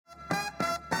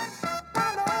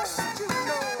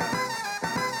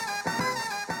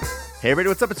Hey everybody,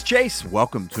 what's up? It's Chase.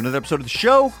 Welcome to another episode of the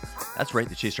show. That's right,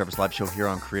 the Chase Jarvis Live Show here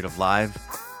on CreativeLive.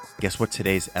 Guess what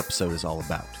today's episode is all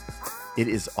about? It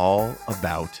is all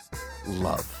about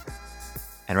love.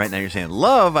 And right now you're saying,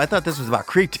 love? I thought this was about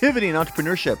creativity and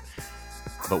entrepreneurship.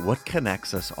 But what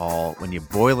connects us all when you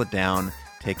boil it down,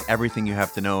 take everything you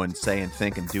have to know and say and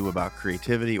think and do about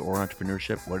creativity or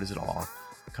entrepreneurship, what does it all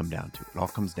come down to? It all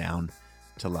comes down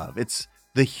to love. It's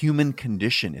the human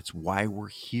condition. It's why we're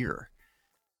here.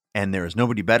 And there is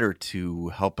nobody better to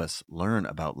help us learn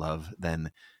about love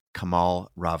than Kamal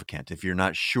Ravikant. If you're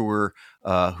not sure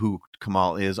who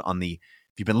Kamal is, if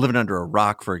you've been living under a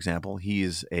rock, for example, he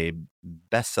is a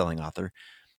best-selling author.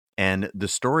 And the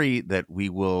story that we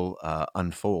will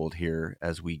unfold here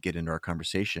as we get into our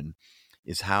conversation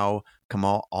is how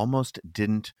Kamal almost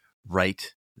didn't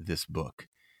write this book.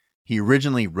 He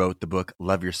originally wrote the book,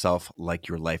 Love Yourself Like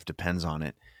Your Life Depends on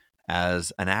It,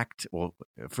 as an act. Well,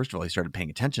 first of all, he started paying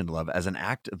attention to love as an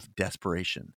act of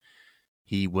desperation.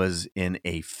 He was in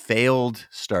a failed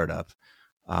startup,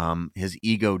 his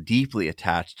ego deeply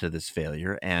attached to this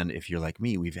failure. And if you're like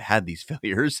me, we've had these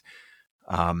failures,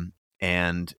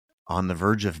 and on the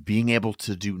verge of being able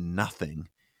to do nothing,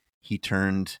 he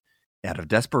turned out of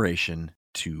desperation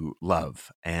to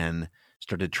love and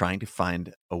started trying to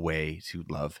find a way to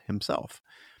love himself.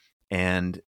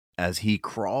 And as he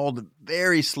crawled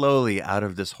very slowly out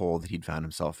of this hole that he'd found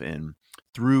himself in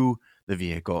through the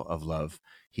vehicle of love,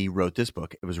 he wrote this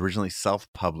book. It was originally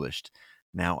self-published.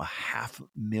 Now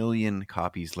 500,000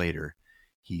 copies later,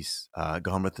 he's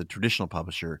gone with the traditional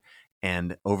publisher.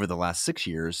 And over the last 6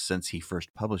 years since he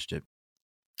first published it,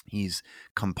 he's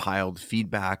compiled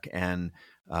feedback and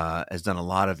has done a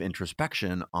lot of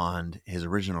introspection on his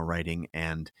original writing.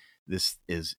 And this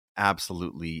is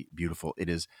absolutely beautiful. It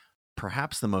is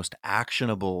perhaps the most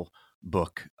actionable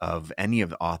book of any of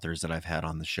the authors that I've had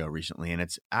on the show recently. And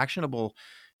it's actionable.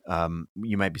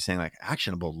 You might be saying, like,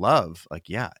 actionable love. Like,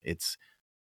 yeah, it's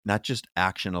not just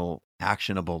actionable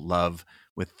love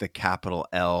with the capital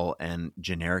L and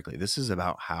generically. This is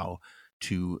about how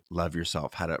to love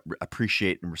yourself, how to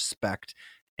appreciate and respect.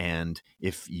 And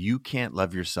if you can't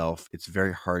love yourself, it's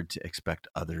very hard to expect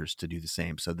others to do the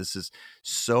same. So this is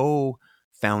so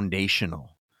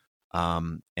foundational.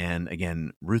 And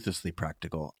again, ruthlessly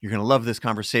practical. You're going to love this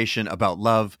conversation about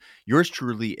love. Yours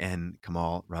truly and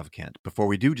Kamal Ravikant. Before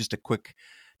we do, just a quick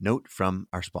note from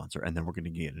our sponsor, and then we're going to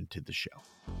get into the show.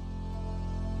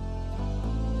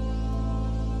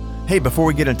 Hey, before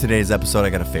we get into today's episode, I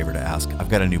got a favor to ask. I've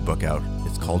got a new book out.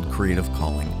 It's called Creative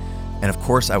Calling. And of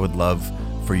course, I would love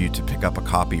for you to pick up a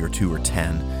copy or 2 or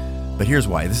 10. But here's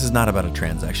why. This is not about a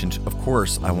transaction. Of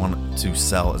course, I want to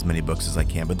sell as many books as I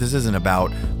can, but this isn't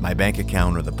about my bank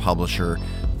account or the publisher.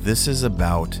 This is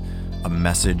about a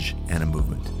message and a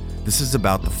movement. This is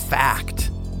about the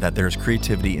fact that there's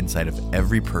creativity inside of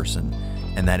every person,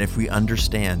 and that if we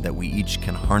understand that we each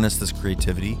can harness this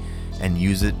creativity and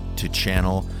use it to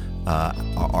channel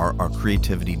our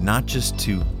creativity, not just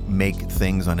to make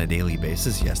things on a daily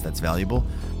basis, yes, that's valuable,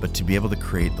 but to be able to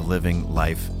create the living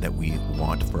life that we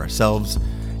want for ourselves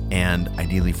and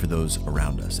ideally for those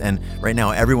around us. And right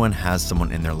now, everyone has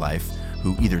someone in their life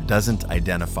who either doesn't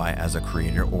identify as a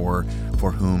creator or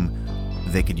for whom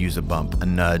they could use a bump, a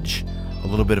nudge, a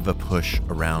little bit of a push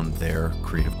around their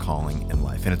creative calling in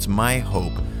life. And it's my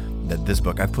hope that this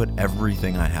book, I've put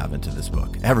everything I have into this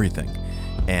book, everything.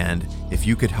 And if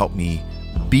you could help me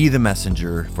be the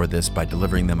messenger for this by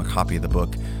delivering them a copy of the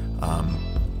book,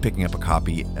 picking up a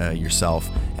copy yourself,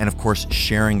 and of course,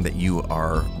 sharing that you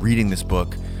are reading this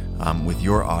book with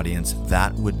your audience,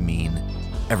 that would mean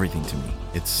everything to me.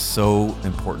 It's so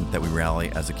important that we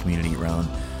rally as a community around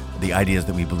the ideas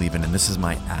that we believe in, and this is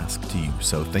my ask to you.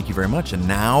 So thank you very much. And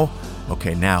now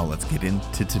let's get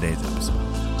into today's episode.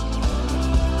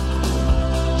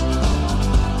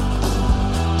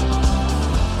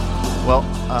 Well,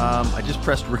 I just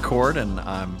pressed record, and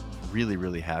I'm really,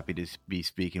 really happy to be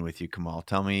speaking with you, Kamal.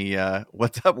 Tell me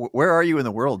what's up. Where are you in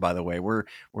the world, by the way? We're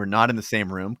not in the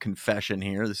same room. Confession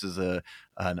here. This is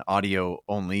an audio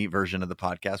only version of the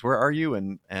podcast. Where are you,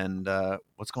 and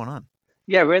what's going on?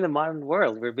 Yeah, we're in the modern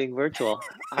world. We're being virtual.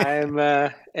 I'm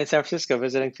in San Francisco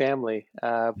visiting family.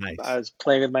 Nice. I was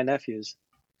playing with my nephews.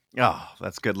 Oh,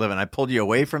 that's good living. I pulled you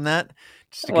away from that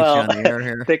just to get you on the air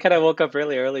here. They kind of woke up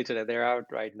really early today. They're out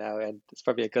right now, and it's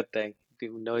probably a good thing.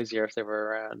 It'd be noisier if they were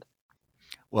around.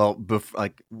 Well,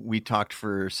 we talked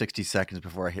for 60 seconds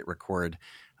before I hit record,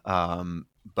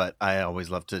 but I always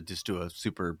love to just do a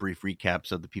super brief recap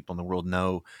so the people in the world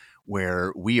know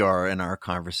where we are in our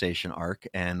conversation arc.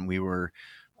 And we were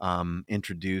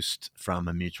introduced from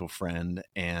a mutual friend,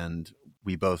 and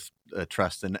we both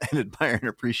trust and admire and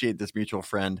appreciate this mutual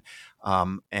friend.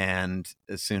 And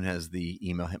as soon as the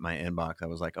email hit my inbox, I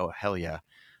was like, oh, hell yeah.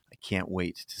 I can't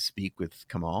wait to speak with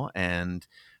Kamal. And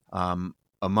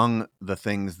among the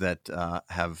things that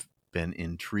have been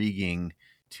intriguing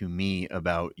to me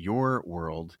about your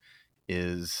world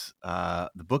is the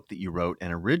book that you wrote,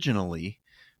 and originally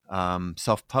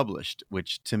self-published,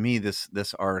 which to me,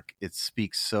 this arc, it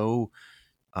speaks so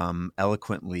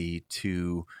eloquently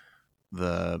to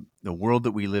the world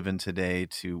that we live in today,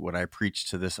 to what I preach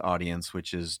to this audience,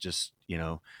 which is just,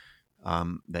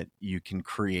 that you can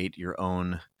create your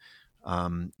own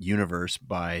universe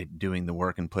by doing the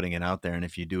work and putting it out there. And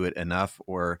if you do it enough,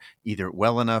 or either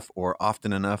well enough or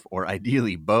often enough, or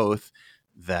ideally both,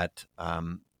 that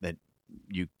that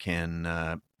you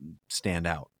can stand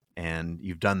out. And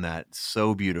you've done that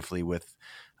so beautifully with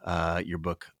your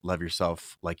book, Love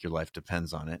Yourself Like Your Life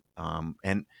Depends on It.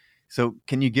 And so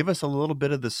can you give us a little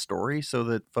bit of the story so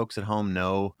that folks at home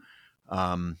know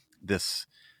this,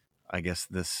 I guess,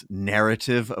 this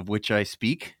narrative of which I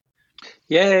speak?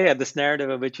 Yeah. This narrative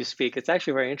of which you speak, it's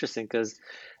actually very interesting because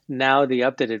now the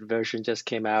updated version just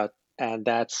came out, and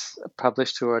that's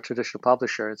published through a traditional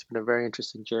publisher. It's been a very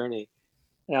interesting journey.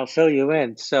 And I'll fill you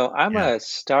in. So I'm Yeah. a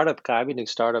startup guy. I've been doing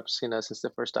startups, since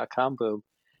the first .com boom,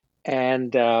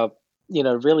 and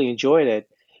really enjoyed it.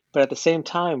 But at the same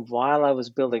time, while I was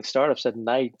building startups at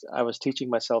night, I was teaching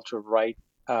myself to write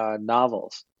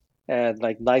novels. And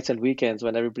like nights and weekends,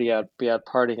 when everybody out be out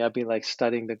partying, I'd be like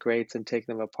studying the greats and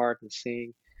taking them apart and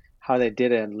seeing how they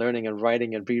did it, and learning and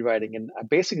writing and rewriting, and I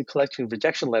basically collecting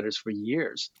rejection letters for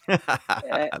years. I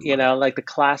love it. Like the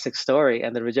classic story.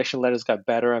 And the rejection letters got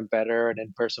better and better, and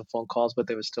in-person phone calls, but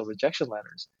they were still rejection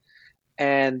letters.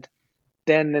 And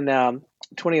then in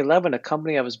 2011, a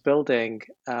company I was building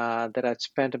that I'd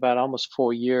spent about almost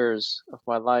 4 years of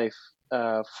my life,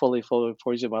 fully 4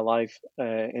 years of my life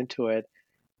into it,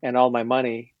 and all my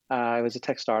money. It was a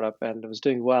tech startup, and it was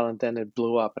doing well, and then it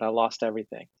blew up, and I lost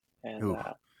everything. And Ooh.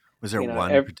 Was there you know, one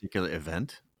particular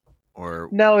event, or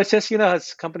no, it's just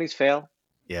as companies fail.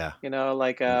 yeah,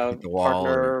 Like you a hit the wall and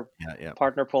partner yeah, yeah,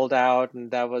 partner pulled out, and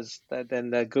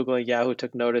then the Google and Yahoo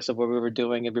took notice of what we were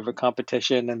doing, and we were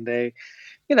competition, and they,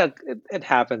 it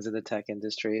happens in the tech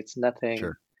industry. It's nothing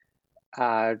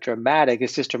sure. dramatic.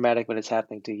 It's just dramatic when it's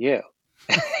happening to you.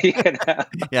 you know,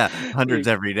 Yeah, hundreds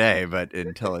You- every day, but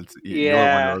until you're one of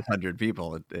yeah. those 100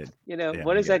 people, yeah,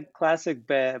 What I is get it. that classic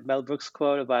Mel Brooks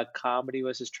quote about comedy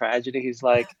versus tragedy? He's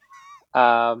like,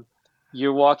 um,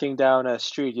 "You're walking down a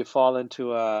street, you fall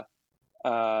into a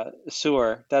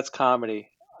sewer. That's comedy.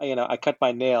 I cut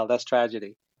my nail. That's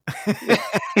tragedy."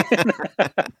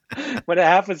 When it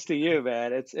happens to you,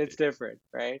 man, it's different,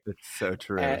 right? It's so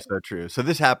true, And so true. So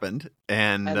this happened,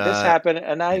 and and this happened,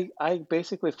 and yeah, I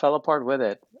basically fell apart with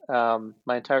it.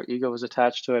 My entire ego was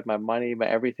attached to it. My money, my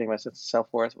everything, my sense of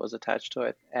self-worth was attached to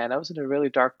it, and I was in a really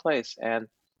dark place. And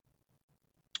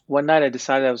one night, I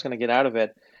decided I was going to get out of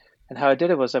it. And how I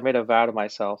did it was I made a vow to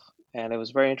myself, and it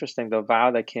was very interesting. The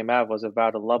vow that came out was a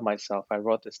vow to love myself. I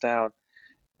wrote this down.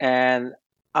 And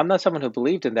I'm not someone who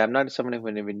believed in that. I'm not someone who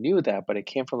even knew that, but it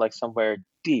came from like somewhere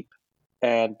deep.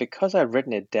 And because I've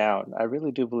written it down, I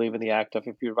really do believe in the act of,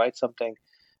 if you write something,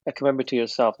 a commitment to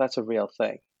yourself, that's a real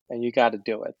thing, and you got to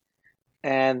do it.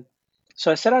 And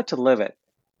so I set out to live it,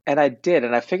 and I did,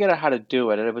 and I figured out how to do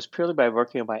it. And it was purely by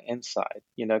working on my inside,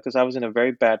 because I was in a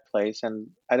very bad place, and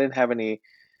I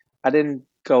didn't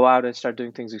go out and start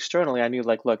doing things externally. I knew,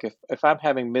 like, look, if I'm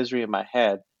having misery in my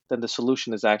head, then the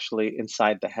solution is actually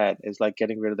inside the head. Is like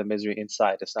getting rid of the misery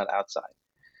inside. It's not outside.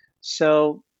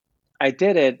 So I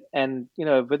did it, and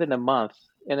within a month,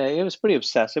 and it was pretty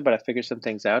obsessive, but I figured some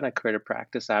things out, and I created a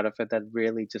practice out of it that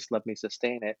really just let me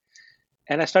sustain it.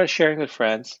 And I started sharing with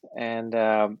friends, and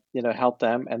help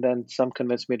them, and then some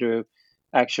convinced me to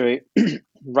actually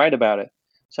write about it.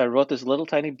 So I wrote this little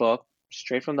tiny book,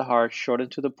 straight from the heart, short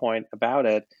and to the point, about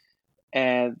it,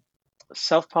 and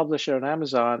self-published it on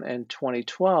Amazon in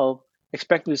 2012,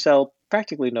 expecting to sell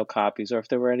practically no copies, or if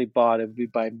there were any bought, it would be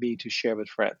by me to share with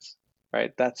friends.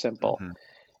 Right? That simple. mhm.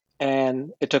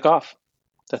 And it took off.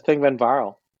 The thing went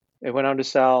viral. It went on to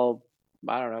sell,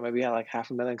 I don't know, maybe like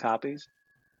 500,000 copies,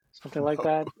 something like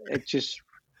that. It just,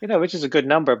 which is a good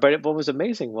number. But what was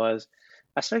amazing was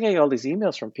I started getting all these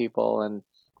emails from people, and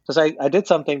because I did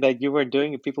something that you weren't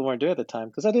doing and people weren't doing at the time,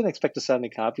 because I didn't expect to sell any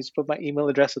copies, put my email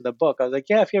address in the book. I was like,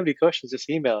 yeah, if you have any questions, just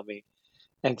email me.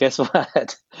 And guess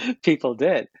what? People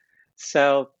did.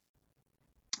 So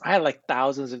I had like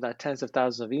thousands, if not tens of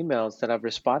thousands of emails that I've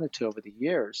responded to over the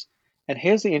years. And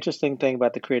here's the interesting thing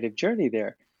about the creative journey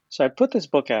there. So I put this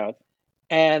book out,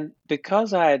 And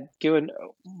because I had given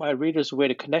my readers a way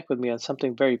to connect with me on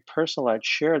something very personal I'd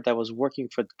shared that was working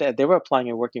for them, they were applying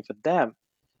and working for them.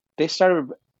 They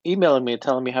started emailing me and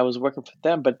telling me how it was working for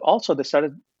them, but also they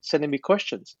started sending me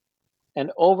questions.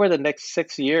 And over the next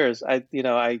 6 years, I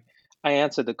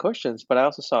answered the questions, but I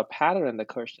also saw a pattern in the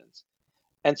questions.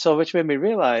 And so, which made me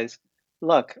realize,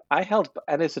 look,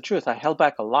 and it's the truth, I held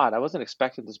back a lot. I wasn't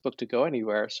expecting this book to go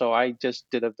anywhere. So I just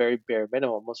did a very bare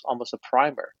minimum, almost a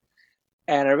primer.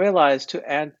 And I realized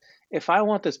and if I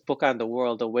want this book on the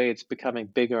world the way it's becoming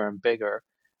bigger and bigger,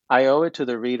 I owe it to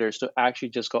the readers to actually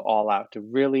just go all out, to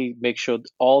really make sure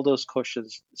all those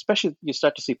questions, especially you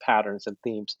start to see patterns and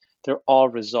themes, they're all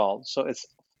resolved. So it's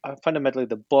fundamentally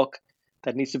the book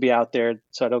that needs to be out there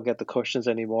so I don't get the questions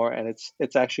anymore. And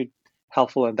it's actually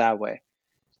helpful in that way.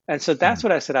 And so that's Mm.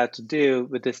 what I set out to do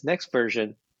with this next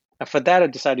version. And for that, I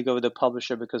decided to go with a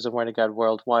publisher because of when it got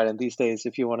worldwide. And these days,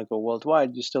 if you want to go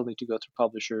worldwide, you still need to go through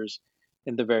publishers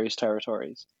in the various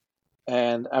territories.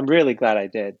 And I'm really glad I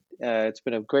did. It's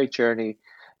been a great journey.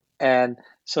 And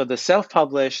so the self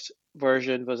published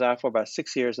version was out for about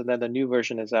 6 years. And then the new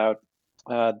version is out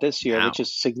this year, which Now.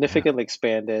 is Yeah. significantly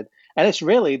expanded. And it's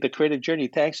really the creative journey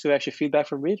thanks to actually feedback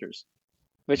from readers,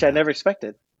 which I Yeah. never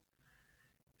expected.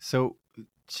 So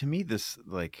to me, this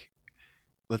like,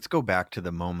 let's go back to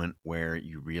the moment where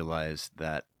you realized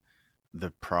that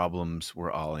the problems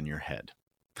were all in your head.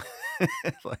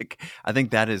 Like, I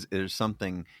think that is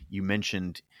something you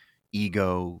mentioned,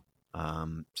 ego.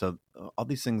 So all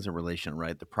these things are relational,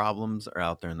 right? The problems are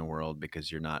out there in the world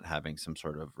because you're not having some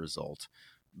sort of result.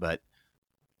 But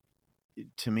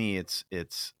to me, it's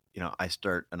I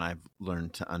start and I've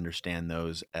learned to understand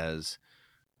those as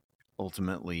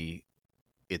ultimately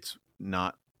it's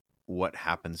not what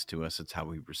happens to us, it's how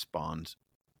we respond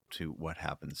to what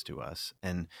happens to us.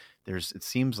 And it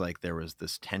seems like there was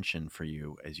this tension for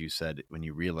you, as you said, when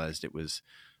you realized it was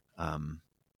um,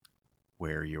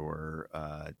 where your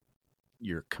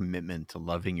commitment to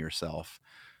loving yourself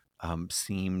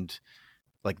seemed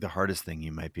like the hardest thing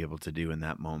you might be able to do in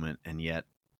that moment, and yet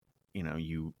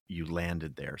you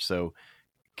landed there. So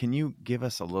can you give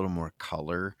us a little more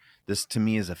color? This to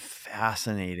me is a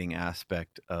fascinating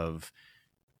aspect of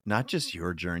not just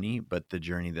your journey, but the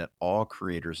journey that all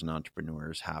creators and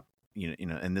entrepreneurs have.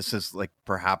 And this is like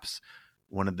perhaps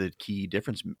one of the key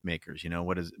difference makers.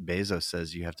 What is Bezos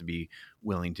says you have to be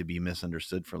willing to be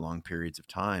misunderstood for long periods of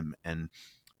time, and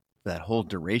that whole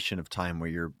duration of time where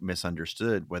you're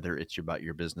misunderstood, whether it's about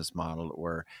your business model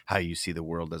or how you see the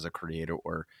world as a creator,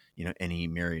 or any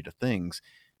myriad of things,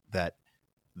 that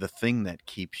the thing that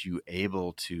keeps you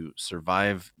able to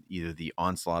survive either the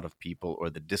onslaught of people or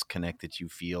the disconnect that you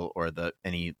feel or the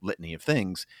any litany of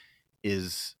things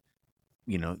is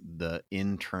the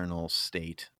internal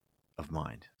state of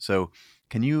mind. So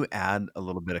can you add a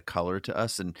little bit of color to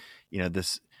us? And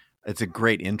this, it's a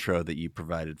great intro that you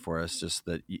provided for us, just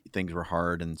that things were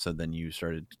hard and so then you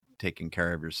started taking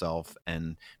care of yourself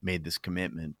and made this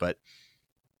commitment. But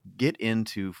get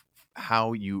into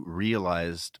how you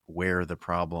realized where the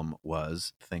problem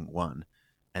was, thing one,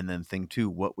 and then thing two,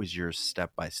 what was your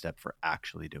step by step for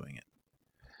actually doing it?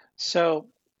 So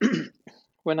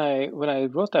when I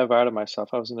wrote that vow to myself,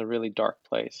 I was in a really dark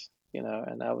place,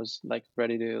 and I was like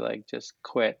ready to like just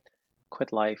quit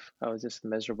life. I was just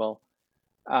miserable.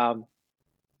 Um,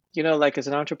 like as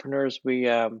an entrepreneurs, we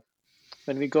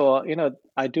when we go,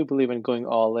 I do believe in going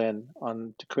all in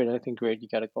on to create anything great. You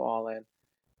got to go all in.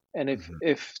 And if Hmm.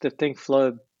 if the thing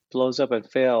blows up and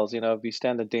fails, we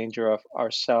stand the danger of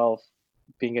ourselves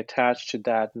being attached to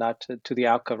that, not to the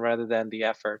outcome rather than the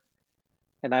effort.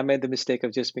 And I made the mistake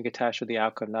of just being attached to the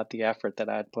outcome, not the effort that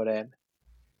I had put in.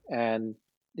 And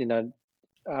you know,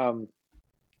 um,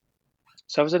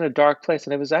 so I was in a dark place,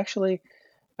 and it was actually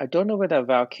I don't know where that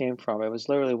vow came from. It was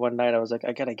literally one night I was like,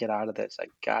 I gotta get out of this. I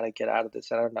gotta get out of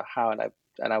this. I don't know how.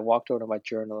 And I walked over to my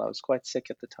journal. I was quite sick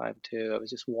at the time too. I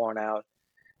was just worn out,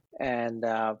 and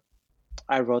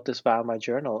I wrote this vow in my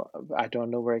journal. I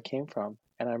don't know where it came from,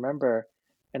 and I remember,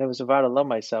 and it was a vow to love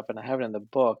myself, and I have it in the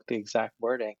book, the exact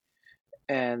wording.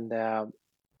 And I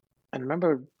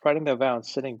remember writing that vow and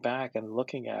sitting back and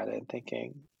looking at it and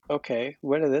thinking, okay,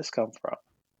 where did this come from?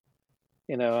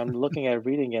 I'm looking at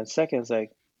reading it in seconds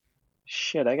like,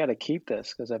 shit, I got to keep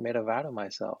this because I made a vow to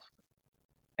myself.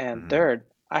 And Hmm. third,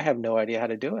 I have no idea how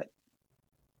to do it.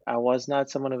 I was not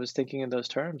someone who was thinking in those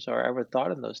terms or ever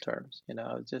thought in those terms.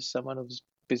 I was just someone who was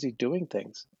busy doing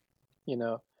things, you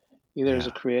know, either as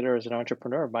a Yeah. creator or as an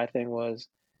entrepreneur. My thing was,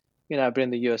 I've been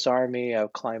in the US Army,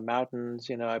 I've climbed mountains,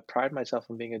 I pride myself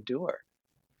on being a doer.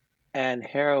 And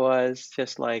here I was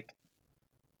just like,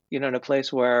 in a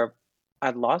place where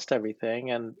I'd lost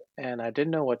everything, and I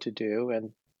didn't know what to do,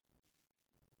 and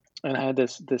I had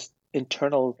this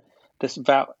internal this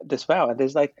vow, and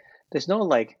there's no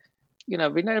like, we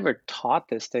never taught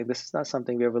this thing. This is not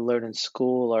something we ever learned in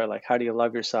school, or like how do you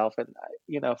love yourself. And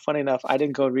funny enough, I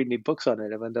didn't go read any books on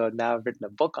it, even though now I've written a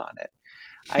book on it.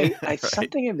 I Right.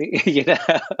 something in me,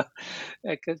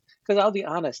 because I'll be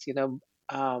honest,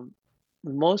 um,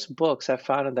 most books I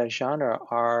found in that genre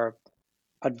are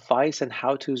advice and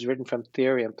how to's written from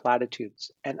theory and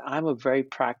platitudes, and I'm a very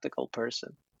practical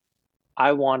person.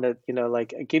 I wanted,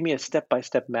 like, give me a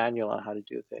step-by-step manual on how to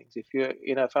do things.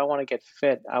 If I want to get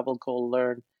fit, I will go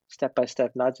learn step by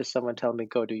step, not just someone tell me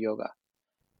go do yoga.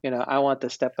 I want the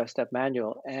step-by-step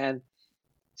manual. And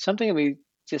something in me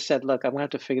just said, look, I'm gonna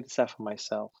have to figure this out for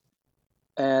myself.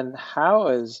 And how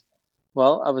is,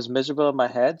 well, I was miserable in my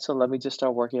head, so let me just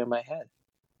start working in my head.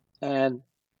 And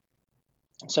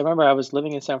so I remember I was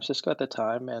living in San Francisco at the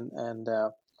time, and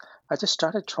I just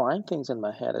started trying things in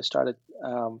my head. I started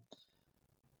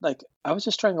like I was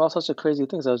just trying all sorts of crazy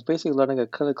things. I was basically learning a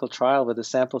clinical trial with a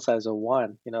sample size of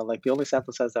one. Like the only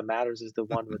sample size that matters is the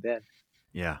one within.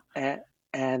 Yeah. And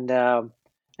and um,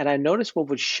 and I noticed what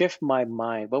would shift my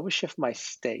mind, what would shift my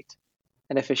state.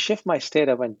 And if it shift my state,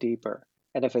 I went deeper.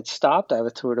 And if it stopped, I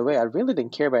would throw it away. I really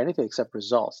didn't care about anything except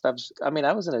results. I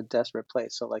was in a desperate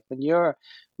place. So like when you're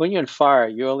in fire,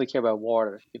 you only care about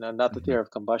water, not the Mhm. theory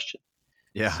of combustion.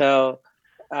 Yeah. So,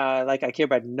 like, I care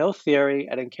about no theory.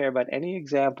 I didn't care about any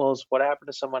examples. What happened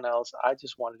to someone else? I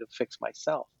just wanted to fix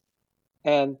myself.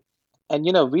 And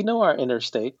we know our inner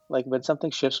state. Like when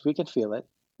something shifts, we can feel it.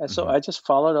 And so Mhm. I just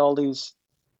followed all these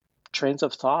trains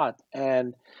of thought,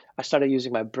 and I started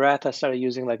using my breath. I started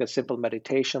using like a simple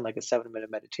meditation, like a 7-minute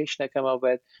meditation I come up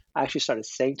with. I actually started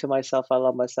saying to myself, I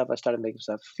love myself. I started making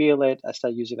myself feel it. I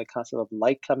started using the concept of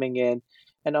light coming in.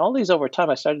 And all these over time,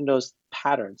 I started to notice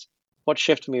patterns, what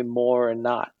shifted me more and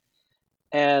not.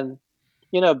 And,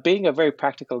 being a very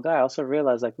practical guy, I also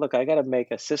realized like, look, I got to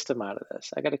make a system out of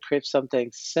this. I got to create something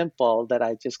simple that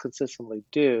I just consistently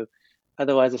do.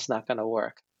 Otherwise, it's not going to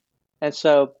work. And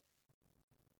so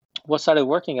what started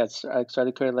working, I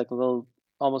started creating like a little,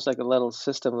 almost like a little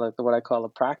system, like what I call a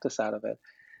practice out of it.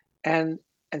 And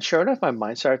and sure enough, my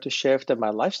mind started to shift and my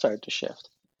life started to shift.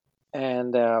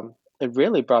 And it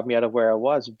really brought me out of where I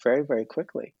was very, very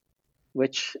quickly,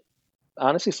 which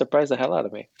honestly surprised the hell out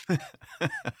of me.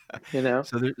 You know?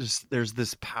 So there's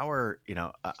this power,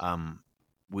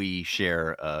 we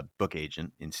share a book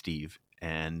agent in Steve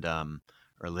and or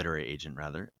a literary agent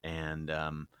rather, and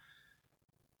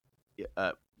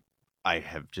uh, I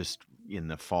have just in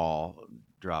the fall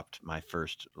dropped my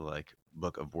first like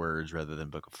book of words rather than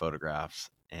book of photographs,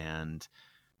 and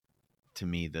to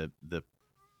me the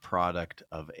product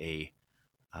of a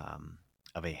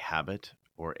habit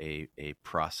or a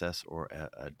process or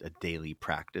a daily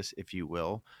practice, if you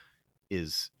will,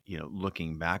 is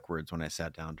looking backwards when I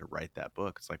sat down to write that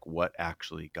book. It's like what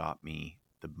actually got me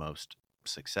the most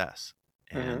success,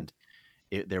 Hmm. and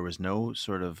there was no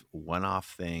sort of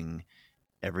one-off thing.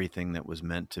 Everything that was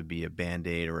meant to be a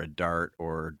band-aid or a dart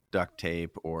or duct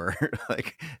tape or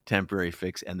like temporary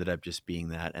fix ended up just being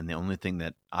that. And the only thing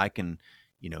that I can,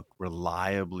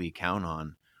 reliably count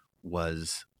on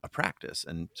was a practice.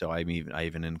 And so I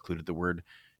even included the word,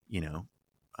 you know,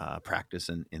 practice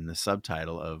in the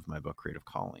subtitle of my book, Creative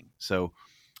Calling. So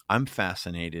I'm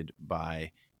fascinated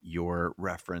by your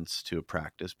reference to a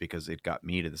practice because it got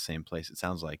me to the same place. It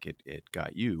sounds like it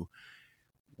got you.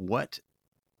 What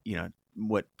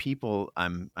what people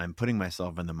I'm putting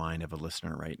myself in the mind of a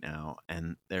listener right now,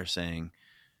 and they're saying,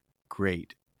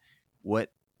 great,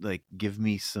 what, like, give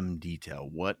me some detail,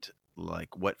 what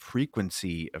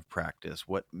frequency of practice,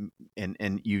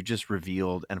 and you just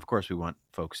revealed, and of course we want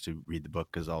folks to read the book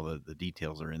because all the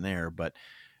details are in there, but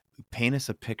paint us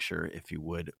a picture, if you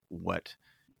would, what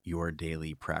your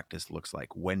daily practice looks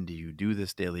like. When do you do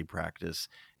this daily practice?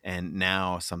 And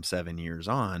now, some 7 years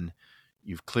on,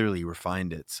 you've clearly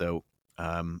refined it. So,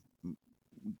 um,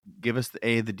 give us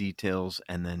the details,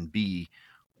 and then B,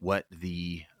 what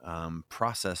the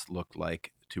process looked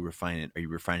like to refine it. Are you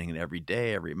refining it every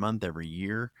day, every month, every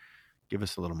year? Give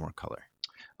us a little more color.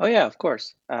 Oh yeah, of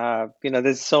course.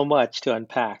 There's so much to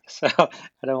unpack, so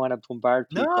I don't want to bombard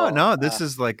No, people. no, this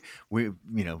is like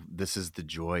this is the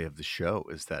joy of the show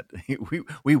is that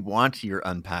we want your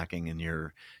unpacking and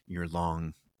your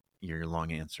long your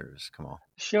long answers. Come on.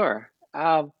 Sure.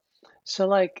 So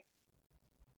like,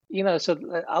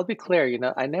 I'll be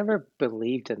clear. I never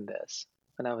believed in this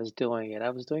when I was doing it.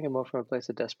 I was doing it more from a place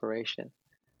of desperation.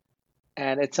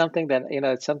 And it's something that,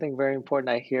 it's something very important.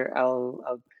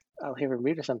 I'll hear from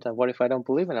readers sometimes. What if I don't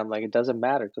believe in it? I'm like, it doesn't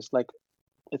matter. Just like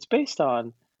it's based on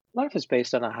a lot of it's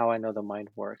based on how I know the mind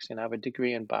works. I have a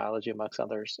degree in biology amongst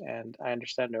others, and I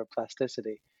understand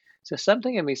neuroplasticity. So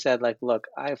something in me said, like, look,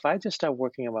 if I just start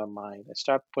working on my mind and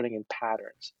start putting in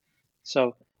patterns.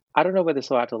 So I don't know where this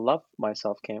allowed to love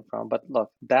myself came from, but look,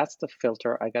 that's the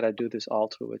filter I got to do this all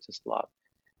through, which is love.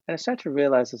 And I start to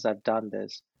realize as I've done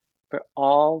this, we're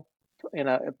all,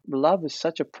 love is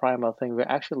such a primal thing. We're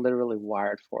actually literally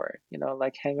wired for it.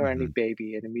 Like hang around any Hmm.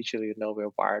 baby and immediately you know we're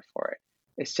wired for it.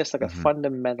 It's just like a Hmm.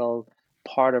 fundamental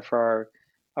part of our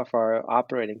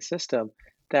operating system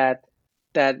that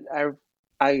that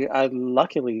I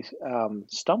luckily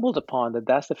stumbled upon that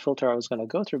that's the filter I was going to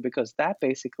go through because that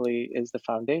basically is the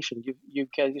foundation.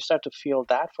 You start to feel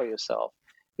that for yourself.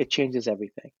 It changes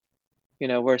everything.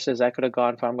 Versus I could have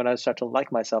gone for I'm gonna start to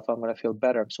like myself, I'm gonna feel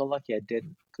better. I'm so lucky I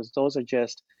didn't, because those are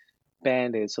just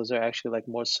band-aids. Those are actually like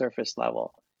more surface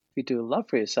level. If you do love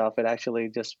for yourself, it actually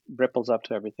just ripples up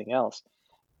to everything else.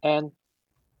 And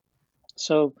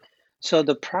so so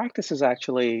the practice is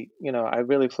actually, I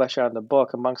really flesh out in the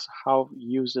book amongst how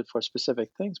you use it for specific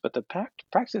things, but the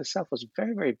practice itself was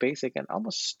very, very basic and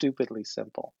almost stupidly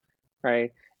simple,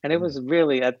 right? And it was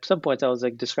really at some points I was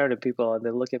like describing to people and they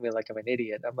look at me like I'm an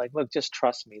idiot. I'm like, look, just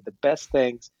trust me. The best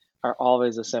things are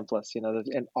always the simplest,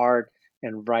 in art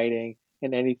and writing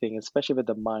and anything, especially with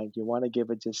the mind. You want to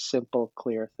give it just simple,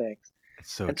 clear things.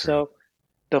 It's so And true. so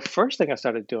the first thing I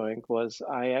started doing was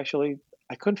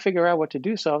I couldn't figure out what to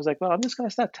do. So I was like, well, I'm just gonna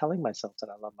start telling myself that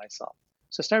I love myself.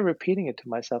 So I started repeating it to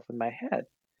myself in my head.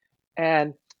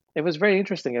 And it was very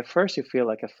interesting. At first you feel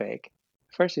like a fake.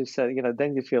 First you said,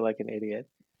 then you feel like an idiot.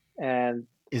 And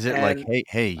Is it like, and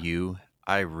hey, you,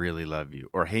 I really love you,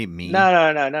 or hey, me? no,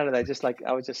 no, no, none of that. Just like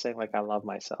I was just saying like I love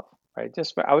myself. Right.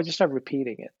 I would just start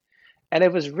repeating it. And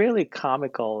it was really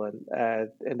comical and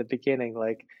in the beginning,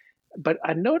 like, but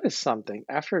I noticed something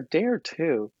after a day or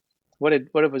two. What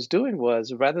it was doing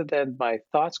was rather than my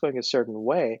thoughts going a certain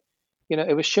way,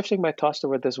 it was shifting my thoughts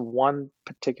toward this one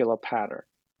particular pattern,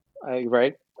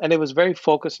 right? And it was very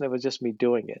focused, and it was just me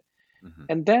doing it. Hmm.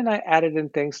 And then I added in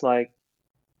things like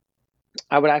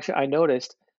I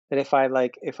noticed that if I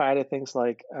added things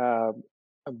like a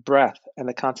breath and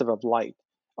the concept of light,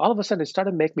 all of a sudden it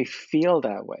started to make me feel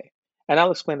that way. And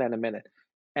I'll explain that in a minute.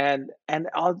 And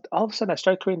all of a sudden I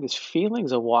started creating these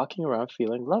feelings of walking around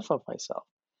feeling love of myself.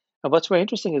 And what's very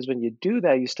interesting is when you do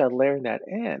that, you start layering that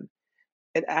in.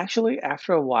 It actually,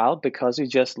 after a while, because you're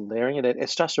just layering it in, it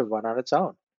starts to run on its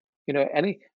own.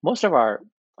 Most of our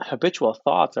habitual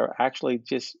thoughts are actually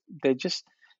just,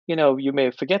 you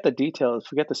may forget the details,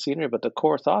 forget the scenery, but the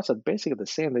core thoughts are basically the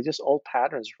same. They're just old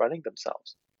patterns running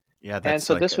themselves. Yeah, And that's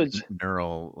so like this a was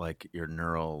neural, like your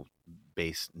neural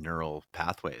based neural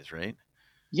pathways, right?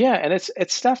 Yeah, and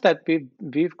it's stuff that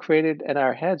we've created in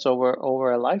our heads over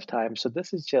a lifetime. So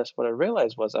this is just what I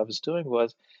realized was I was doing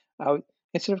was I would,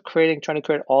 instead of trying to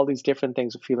create all these different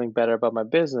things of feeling better about my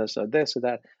business or this or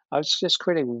that, I was just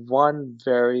creating one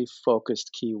very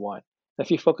focused key one.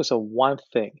 If you focus on one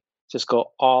thing, just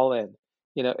go all in,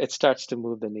 it starts to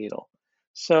move the needle.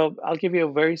 So I'll give you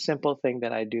a very simple thing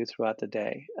that I do throughout the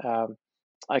day.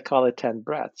 I call it 10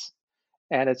 breaths.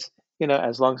 And it's,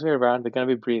 as long as we're around, we're going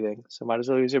to be breathing. So might as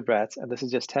well use your breaths. And this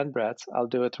is just 10 breaths. I'll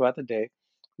do it throughout the day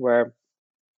where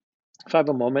if I have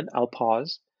a moment, I'll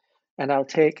pause and I'll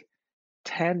take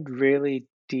 10 really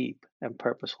deep and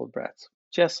purposeful breaths.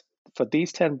 Just for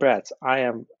these 10 breaths,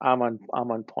 I'm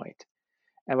on point.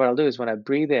 And what I'll do is when I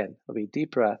breathe in, it'll be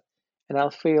deep breath, and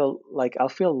I'll feel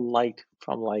light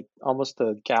from like almost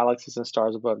the galaxies and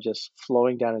stars above just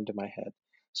flowing down into my head.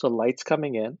 So light's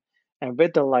coming in, and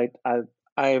with the light,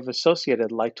 I've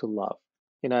associated light to love,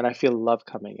 and I feel love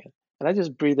coming in, and I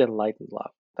just breathe in light and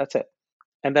love. That's it,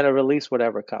 and then I release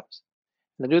whatever comes.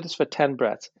 And I do this for 10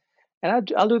 breaths.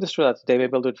 And I'll do this throughout the day.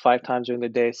 Maybe I'll do it 5 times during the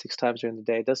day, 6 times during the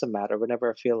day. It doesn't matter.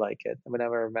 Whenever I feel like it, and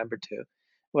whenever I remember to.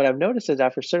 What I've noticed is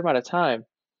after a certain amount of time,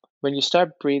 when you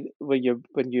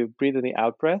breathe in the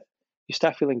out breath, you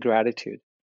start feeling gratitude.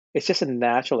 It's just a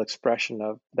natural expression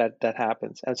of that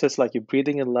happens. And so it's like you're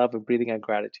breathing in love and breathing in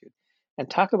gratitude. And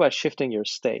talk about shifting your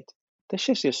state. This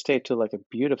shifts your state to like a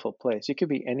beautiful place. You could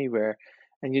be anywhere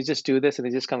and you just do this and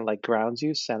it just kind of like grounds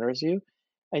you, centers you.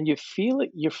 And you're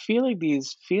feeling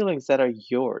these feelings that are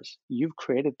yours. You've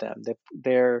created them.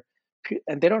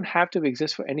 And they don't have to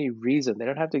exist for any reason. They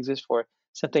don't have to exist for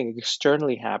something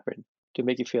externally happen to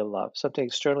make you feel love, something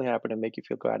externally happen to make you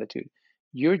feel gratitude.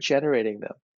 You're generating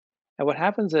them. And what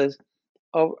happens is,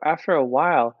 after a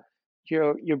while,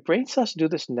 your brain starts to do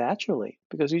this naturally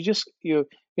because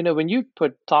when you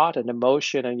put thought and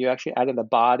emotion and you actually add in the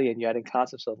body and you add in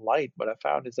concepts of light, what I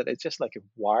found is that it's just like it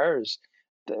wires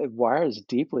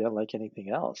deeply unlike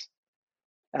anything else.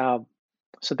 Um,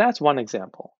 so that's one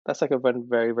example. That's like a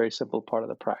very, very simple part of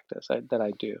the practice that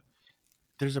I do.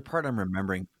 There's a part I'm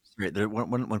remembering. Sorry,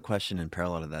 one question in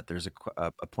parallel to that. There's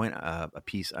a point, a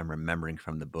piece I'm remembering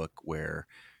from the book where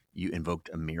you invoked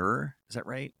a mirror. Is that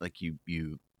right? Like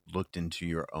you looked into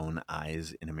your own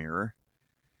eyes in a mirror.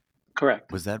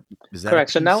 Correct. Was that is that a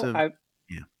Correct. So piece now of? I,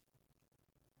 Yeah,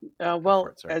 go for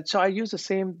well, it. Sorry. so I use the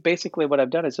same, basically what I've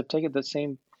done is I've taken the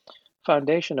same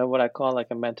foundation of what I call like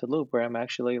a mental loop where I'm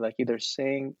actually like either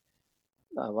saying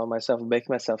I love myself,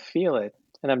 making myself feel it,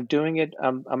 and I'm doing it.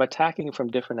 I'm attacking it from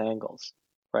different angles,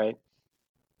 right?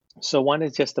 So one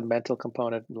is just the mental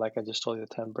component, like I just told you,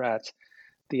 the 10 breaths.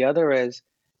 The other is,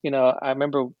 I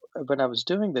remember when I was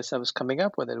doing this, I was coming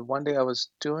up with it. One day I was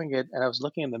doing it, and I was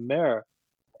looking in the mirror,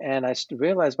 and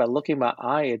realized by looking in my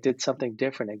eye, it did something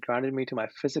different. It grounded me to my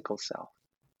physical self.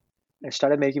 It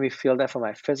started making me feel that for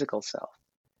my physical self.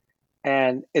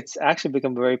 And it's actually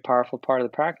become a very powerful part of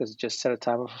the practice. Just set a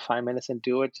timer for 5 minutes and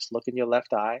do it. Just look in your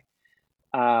left eye.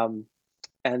 Um,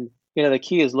 and the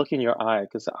key is look in your eye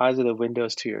because the eyes are the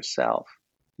windows to yourself.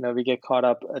 We get caught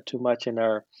up too much in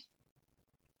our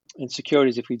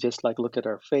insecurities if we just like look at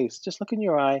our face. Just look in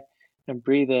your eye and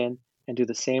breathe in and do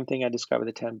the same thing I described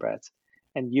with the 10 breaths.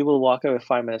 And you will walk away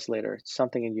 5 minutes later.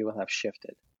 Something in you will have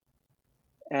shifted.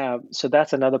 So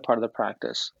that's another part of the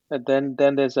practice. And then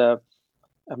there's a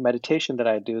meditation that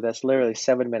I do that's literally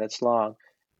 7 minutes long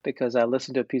because I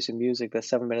listen to a piece of music that's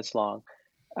 7 minutes long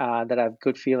that I have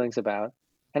good feelings about.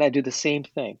 And I do the same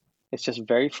thing. It's just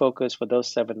very focused for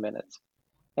those 7 minutes.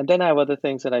 And then I have other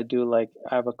things that I do, like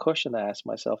I have a question that I ask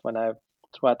myself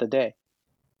throughout the day.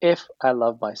 If I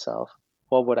love myself,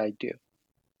 what would I do?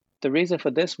 The reason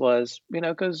for this was,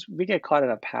 because we get caught in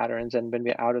our patterns and when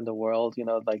we're out in the world,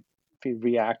 like we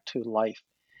react to life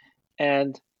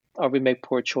and or we make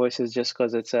poor choices just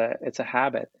because it's a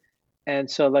habit. And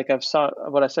so like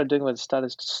what I started doing was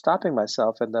started stopping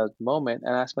myself in the moment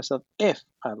and ask myself if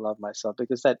I love myself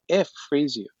because that if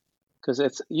frees you. Because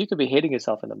it's you could be hating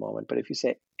yourself in the moment, but if you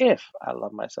say if I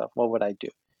love myself, what would I do?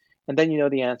 And then you know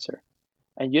the answer.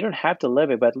 And you don't have to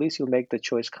live it, but at least you'll make the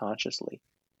choice consciously.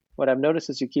 What I've noticed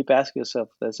is you keep asking yourself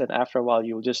this, and after a while,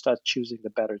 you will just start choosing the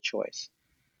better choice.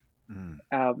 Mm.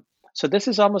 So this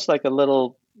is almost like a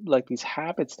little like these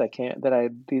habits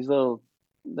these little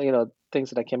things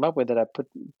that I came up with that I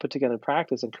put together in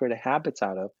practice and created habits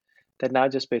out of that now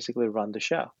just basically run the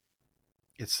show.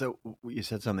 It's so you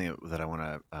said something that I want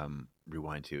to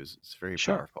rewind to. It's very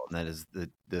Sure. powerful, and that is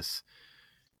this.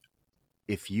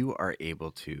 If you are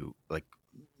able to like,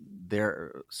 there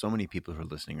are so many people who are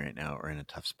listening right now are in a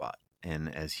tough spot,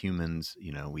 and as humans,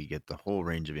 we get the whole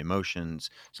range of emotions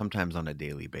sometimes on a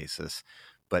daily basis,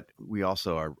 but we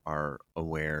also are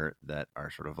aware that our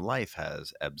sort of life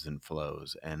has ebbs and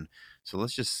flows, and so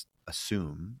let's just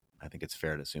assume. I think it's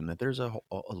fair to assume that there's a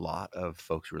lot of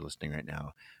folks who are listening right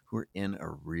now who are in a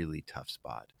really tough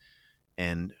spot.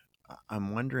 And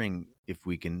I'm wondering if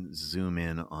we can zoom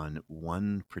in on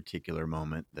one particular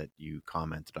moment that you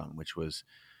commented on, which was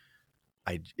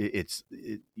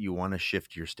you want to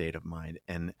shift your state of mind.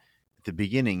 And at the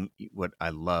beginning, what I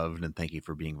loved, and thank you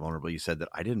for being vulnerable, you said that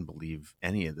I didn't believe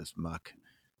any of this muck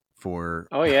for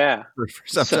Oh yeah. for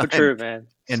some So time. true, man.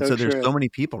 And So so there's so true. many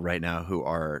people right now who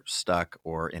are stuck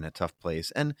or in a tough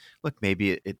place. And look,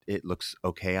 maybe it looks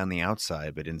okay on the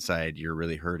outside, but inside you're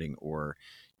really hurting, or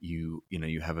you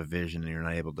have a vision and you're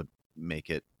not able to make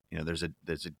it. There's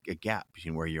a gap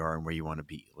between where you are and where you want to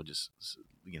be. We'll just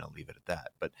leave it at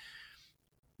that. But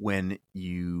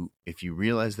if you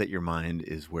realize that your mind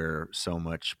is where so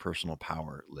much personal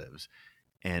power lives,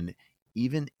 and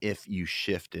even if you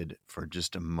shifted for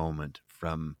just a moment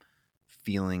from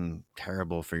feeling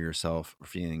terrible for yourself or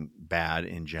feeling bad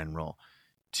in general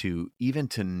to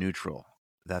neutral,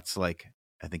 that's like,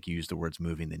 I think you used the words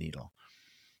moving the needle.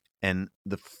 And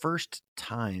the first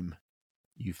time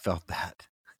you felt that,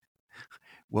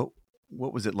 what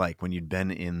what was it like when you'd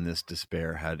been in this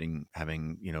despair, having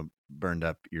burned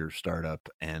up your startup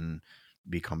and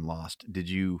become lost? Did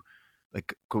you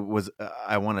like was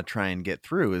I want to try and get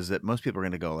through is that most people are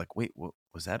going to go like, wait, what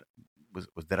was that? Was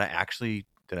did I actually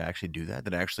do that?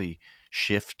 Did I actually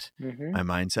shift Hmm. my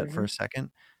mindset for Hmm. a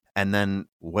second? And then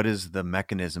what is the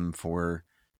mechanism for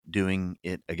doing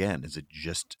it again? Is it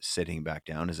just sitting back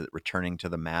down? Is it returning to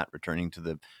the mat, returning to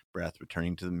the breath,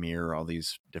 returning to the mirror, all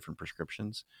these different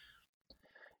prescriptions?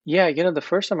 Yeah, the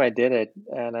first time I did it,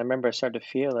 and I remember I started to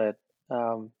feel it.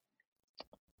 Um,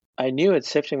 I knew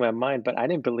it's shifting my mind, but I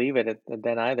didn't believe it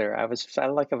then either. I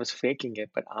felt like I was faking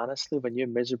it. But honestly, when you're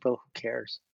miserable, who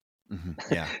cares?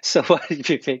 Yeah. So what if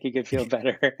you make you can feel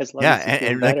better as long Yeah, as you feel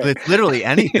and, like, better? it's literally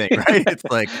anything, right? It's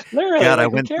like, Literally, God,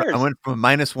 like who I cares? went from a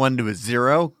 -1 to a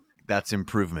 0, that's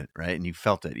improvement, right? And you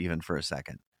felt it even for a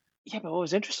second. Yeah, but what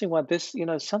was interesting about this,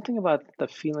 something about the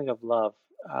feeling of love.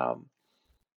 Um,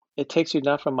 it takes you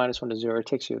not from -1 to 0, it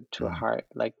takes you to a Mm, high,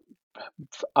 like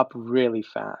up really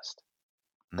fast.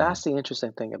 mm. That's the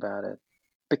interesting thing about it.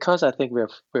 Because I think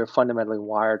we're fundamentally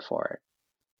wired for it.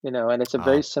 And it's a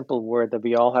very Ah, simple word that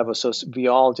we all have we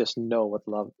all just know what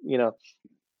love,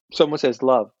 someone says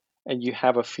love and you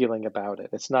have a feeling about it.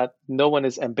 It's not no one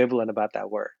is ambivalent about that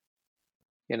word,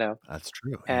 you know. that's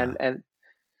true, yeah. And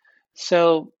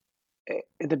so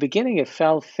in the beginning it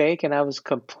felt fake and I was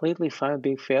completely fine with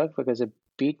being fake because it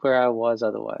beat where I was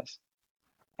otherwise.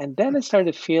 And then it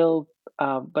started to feel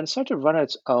but it started to run on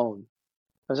its own.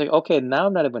 I was like, okay, now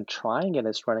I'm not even trying it,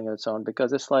 it's running on its own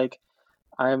because it's like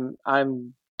I'm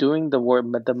doing the work,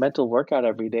 the mental workout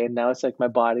every day, and now it's like my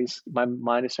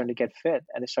mind is starting to get fit,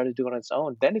 and it started doing it on its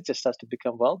own. Then it just starts to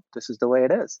become, well, this is the way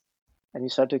it is, and you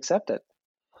start to accept it.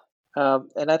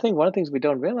 And I think one of the things we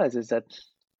don't realize is that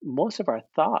most of our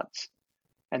thoughts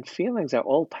and feelings are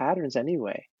old patterns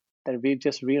anyway that we've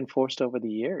just reinforced over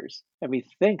the years, and we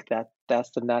think that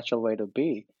that's the natural way to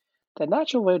be. The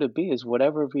natural way to be is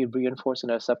whatever we reinforce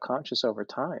in our subconscious over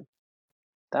time.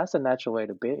 That's the natural way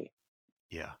to be.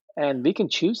 Yeah, And we can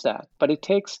choose that, but it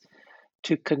takes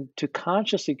to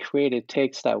consciously create it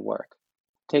takes that work,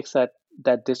 takes that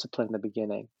discipline in the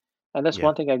beginning. And that's yeah,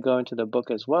 one thing I go into the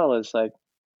book as well is like,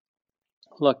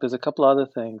 look, there's a couple other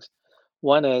things.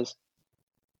 One is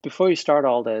before you start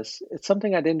all this, it's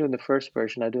something I didn't do in the first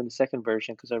version. I do in the second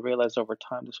version because I realized over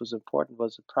time this was important,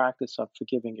 was the practice of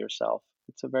forgiving yourself.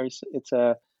 It's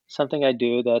a something I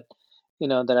do that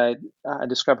that I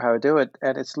describe how I do it,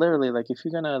 and it's literally like if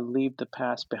you're gonna leave the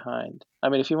past behind. I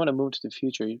mean, if you want to move to the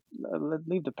future,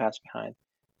 leave the past behind.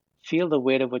 Feel the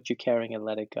weight of what you're carrying and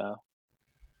let it go.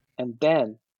 And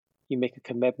then you make a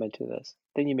commitment to this.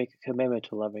 Then you make a commitment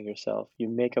to loving yourself. You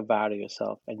make a vow to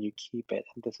yourself and you keep it.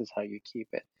 And this is how you keep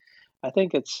it. I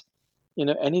think it's,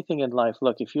 anything in life.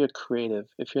 Look, if you're creative,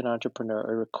 if you're an entrepreneur,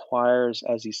 it requires,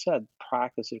 as you said,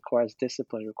 practice. It requires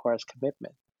discipline. It requires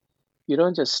commitment. You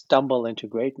don't just stumble into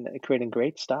creating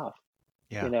great stuff.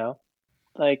 You yeah. know,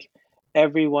 like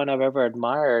everyone I've ever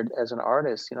admired as an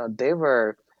artist, they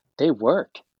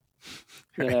worked.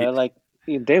 Right. Like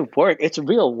they work. It's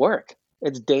real work.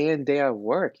 It's day in day out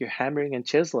work. You're hammering and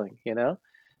chiseling.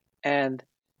 And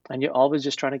and you're always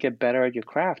just trying to get better at your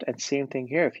craft. And same thing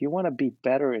here. If you want to be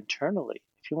better internally,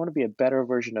 if you want to be a better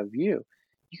version of you,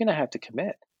 you're gonna have to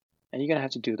commit, and you're gonna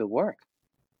have to do the work.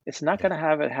 It's not Yeah. gonna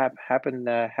have it happen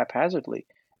haphazardly,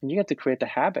 and you have to create the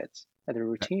habits and the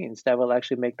routines that will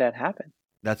actually make that happen.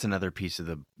 That's another piece of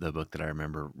the book that I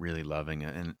remember really loving,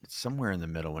 and it's somewhere in the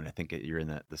middle when I think you're in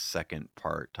the second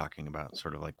part talking about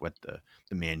sort of like what the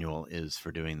manual is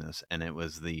for doing this, and it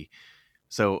was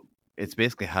so it's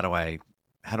basically how do I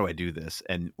do this,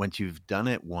 and once you've done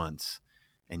it once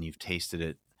and you've tasted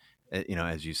it,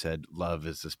 as you said, love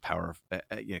is this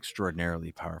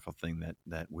extraordinarily powerful thing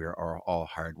that we're all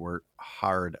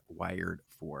hardwired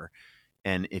for,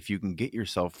 and if you can get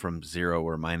yourself from 0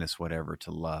 or minus whatever to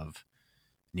love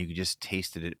and you just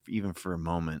tasted it even for a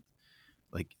moment,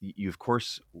 like you of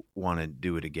course want to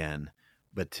do it again.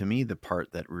 But to me, the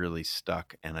part that really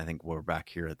stuck, and I think we're back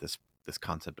here at this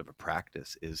concept of a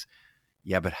practice is,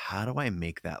 yeah, but how do I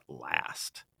make that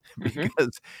last? Hmm.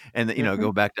 Because, and Hmm.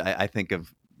 go back to, I think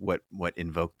of what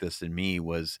invoked this in me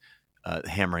was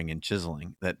hammering and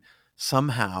chiseling. That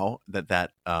somehow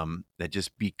that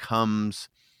just becomes,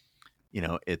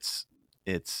 it's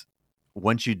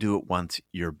once you do it once,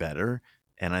 you're better.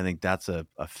 And I think that's a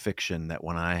fiction that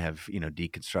when I have,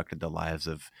 deconstructed the lives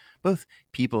of both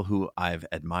people who I've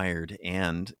admired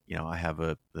and, I have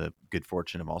the good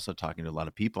fortune of also talking to a lot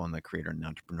of people in the creator and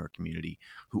entrepreneur community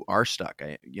who are stuck.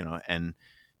 And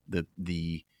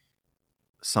the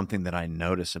something that I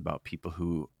notice about people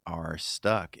who are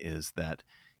stuck is that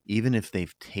even if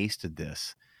they've tasted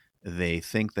this, they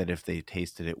think that if they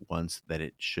tasted it once, that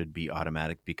it should be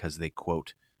automatic because they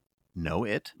quote know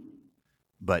it.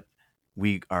 But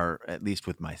we are, at least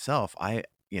with myself, when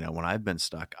I've been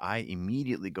stuck, I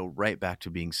immediately go right back to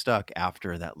being stuck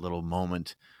after that little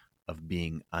moment of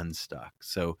being unstuck.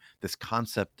 So this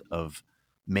concept of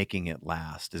making it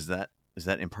last, is that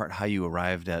in part how you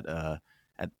arrived at the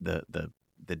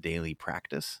daily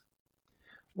practice?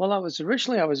 Well, I was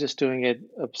just doing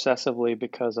it obsessively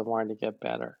because I wanted to get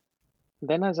better.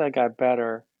 Then as I got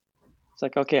better, it's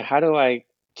like, okay, how do I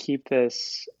keep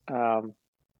this,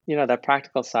 that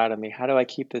practical side of me? How do I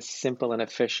keep this simple and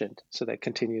efficient so that it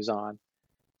continues on?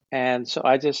 And so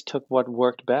I just took what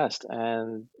worked best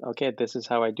and okay, this is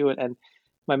how I do it. And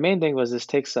my main thing was this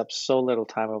takes up so little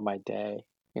time of my day,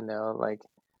 like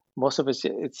most of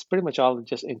it's pretty much all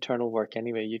just internal work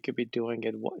anyway. You could be doing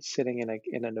it sitting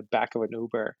in the back of an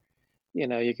Uber.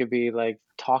 You could be like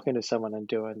talking to someone and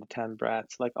doing the 10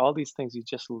 breaths. Like all these things, you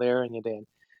just layering it in.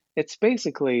 It's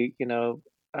basically,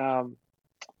 um,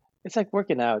 it's like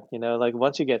working out, like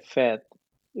once you get fit,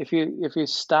 if you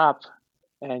stop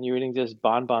and you're eating just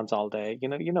bonbons all day, you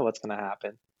know what's going to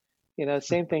happen.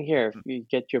 Same thing here. If you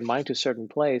get your mind to a certain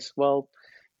place, well,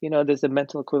 there's the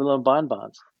mental equivalent of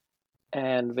bonbons,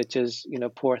 and which is,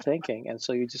 poor thinking. And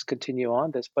so you just continue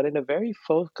on this, but in a very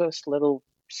focused, little,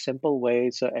 simple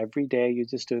way. So every day you're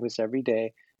just doing this every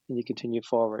day, and you continue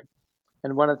forward.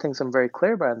 And one of the things I'm very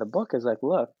clear about in the book is like,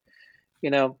 look, you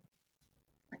know,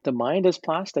 the mind is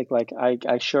plastic. Like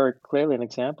I share clearly an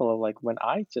example of like when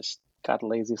I just got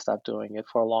lazy, stopped doing it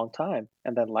for a long time,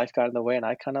 and then life got in the way, and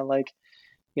I kind of like,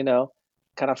 you know,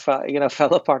 kind of fell,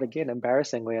 fell apart again,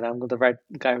 embarrassingly. And I'm the right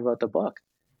guy who wrote the book,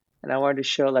 and I wanted to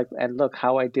show like, and look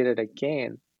how I did it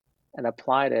again, and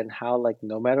applied it, and how like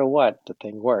no matter what, the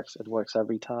thing works. It works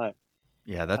every time.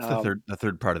 Yeah, that's Um, the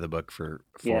third part of the book for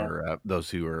yeah.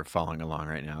 those who are following along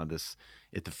right now.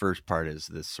 The first part is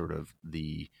this sort of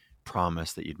the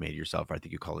promise that you'd made yourself. I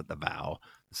think you call it the vow.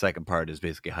 The second part is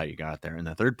basically how you got there, and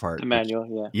the third part, The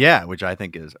manual, yeah. which I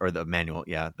think is, or the manual,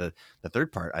 yeah, the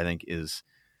third part I think is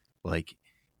like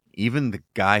even the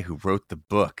guy who wrote the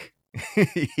book,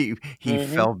 he Hmm.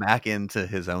 fell back into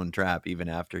his own trap even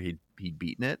after he'd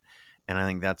beaten it, and I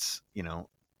think that's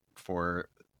for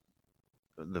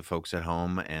the folks at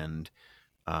home. And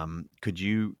could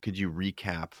you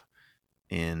recap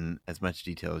in as much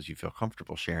detail as you feel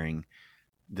comfortable sharing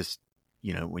this?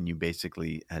 When you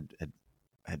basically had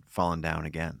fallen down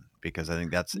again, because I think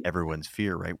that's everyone's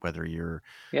fear, right? Whether you're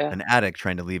Yeah. an addict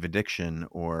trying to leave addiction,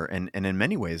 or and in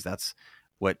many ways, that's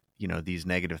what these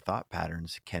negative thought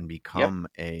patterns can Yep. become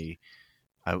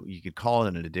you could call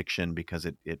it an addiction because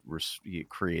it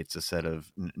creates a set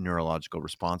of neurological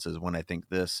responses. When I think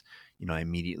this, I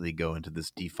immediately go into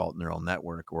this default neural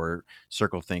network or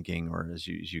circle thinking, or as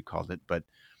you called it. But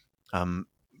um,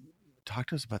 talk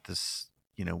to us about this.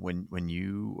 When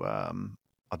you,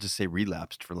 I'll just say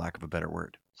relapsed for lack of a better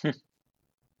word.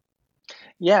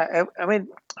 Yeah. I mean,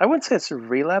 I wouldn't say it's a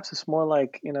relapse. It's more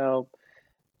like,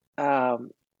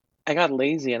 um, I got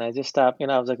lazy and I just stopped.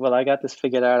 I was like, well, I got this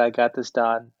figured out. I got this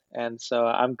done. And so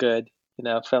I'm good,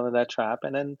 fell in that trap.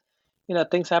 And then,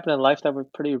 things happen in life that were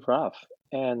pretty rough.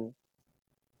 And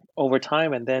over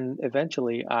time, and then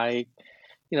eventually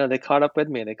they caught up with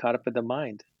me. They caught up with the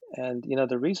mind. And,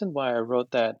 the reason why I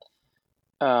wrote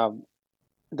um,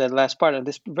 that last part, and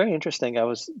this very interesting, I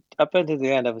was up until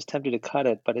the end, I was tempted to cut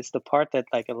it, but it's the part that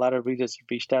like a lot of readers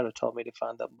reached out and told me to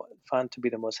found to be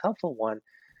the most helpful one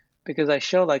because I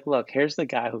show like, look, here's the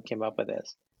guy who came up with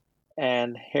this,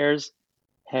 and here's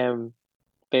him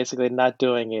basically not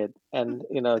doing it, and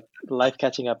life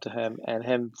catching up to him, and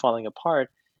him falling apart,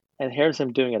 and here's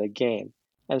him doing it again,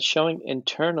 and showing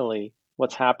internally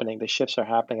what's happening, the shifts are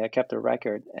happening. I kept a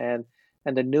record, and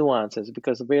the nuances,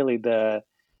 because really the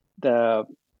the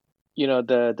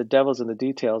devil's in the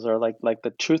details, or like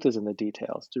the truth is in the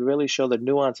details, to really show the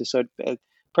nuances. So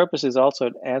purpose is also,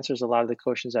 it answers a lot of the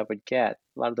questions I would get,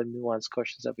 a lot of the nuanced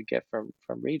questions I would get from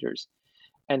readers.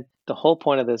 And the whole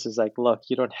point of this is like, look,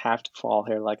 you don't have to fall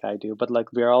here like I do, but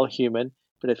like we're all human.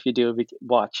 But if you do,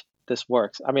 watch, this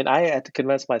works. I mean, I had to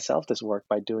convince myself this worked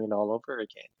by doing it all over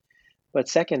again. But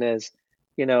second is,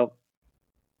 you know,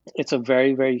 it's a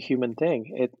very, very human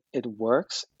thing. It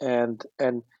works, and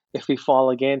if we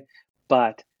fall again,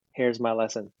 but here's my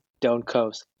lesson: don't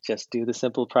coast. Just do the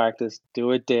simple practice.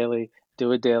 Do it daily.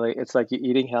 Do it daily. It's like you're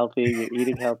eating healthy. You're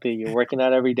eating healthy. You're working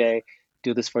out every day.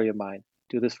 Do this for your mind.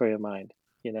 Do this for your mind.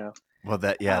 You know. Well,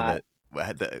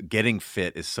 Uh, the getting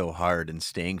fit is so hard and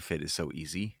staying fit is so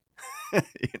easy,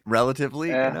 relatively.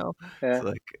 yeah, It's yeah.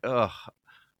 like, oh,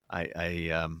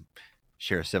 I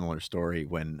share a similar story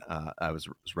when I was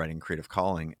writing Creative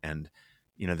Calling, and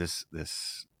this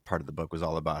part of the book was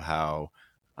all about how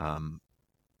um,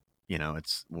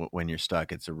 it's when you're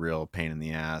stuck, it's a real pain in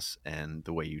the ass, and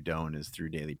the way you don't is through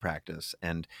daily practice.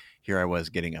 And here I was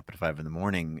getting up at 5 in the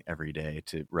morning every day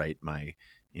to write my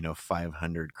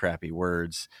 500 crappy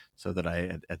words so that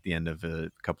at the end of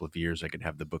a couple of years I could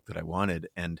have the book that I wanted.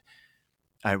 And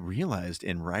I realized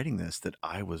in writing this that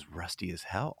I was rusty as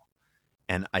hell.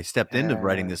 And I stepped into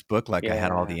writing Uh, this book like I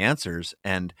had all yeah. the answers,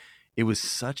 and it was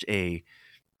such a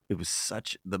it was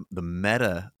such the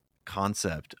meta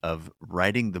concept of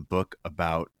writing the book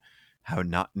about how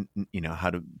not how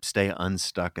to stay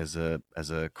unstuck as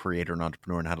a creator and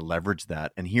entrepreneur, and how to leverage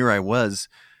that. And here I was,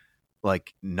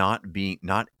 like, not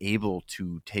able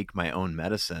to take my own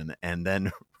medicine, and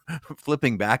then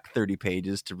flipping back 30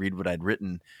 pages to read what I'd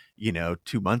written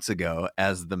 2 months ago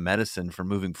as the medicine for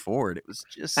moving forward. It was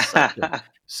just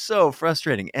so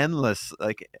frustrating, endless,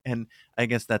 like. And I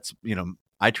guess that's,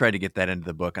 I tried to get that into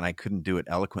the book, and I couldn't do it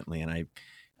eloquently, and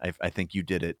I think you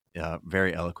did it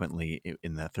very eloquently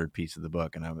in that third piece of the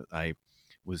book. And I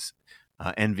was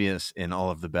envious in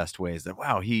all of the best ways, that,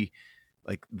 wow, he,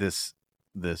 like,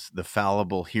 the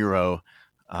fallible hero,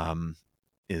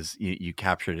 is, you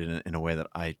captured it in a way that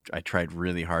I tried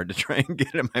really hard to try and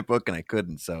get in my book, and I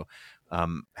couldn't. So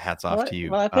hats off to you.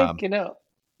 Well, I think,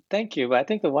 thank you. But I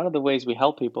think that one of the ways we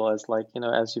help people is like,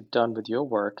 as you've done with your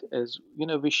work, is,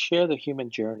 we share the human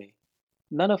journey.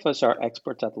 None of us are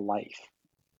experts at life.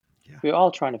 Yeah. We're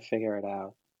all trying to figure it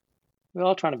out. We're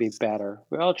all trying to be better.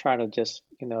 We're all trying to just,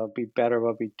 be better at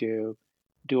what we do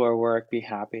our work, be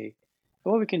happy.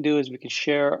 And what we can do is we can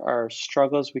share our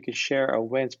struggles, we can share our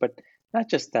wins, but not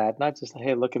just that, not just,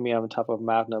 hey, look at me, I'm on top of a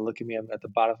mountain, or look at me, I'm at the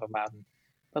bottom of a mountain,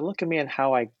 but look at me and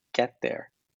how I get there.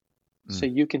 So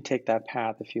Mm. you can take that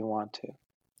path if you want to.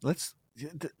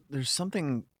 There's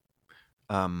something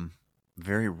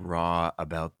very raw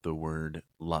about the word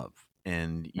love.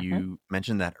 And Hmm. you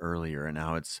mentioned that earlier, and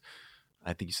now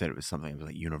I think you said it was something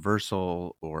like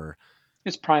universal, or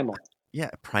It's primal. yeah,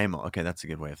 primal. Okay, that's a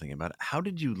good way of thinking about it. How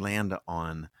did you land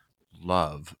on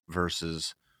love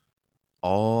versus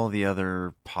all the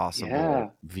other possible Yeah,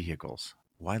 vehicles?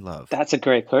 Why love? that's a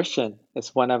great question.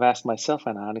 It's one I've asked myself,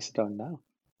 and I honestly don't know.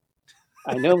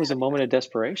 I know it was a moment of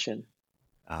desperation.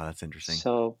 Oh, that's interesting.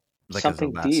 So Like, as a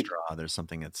something last deep. straw, there's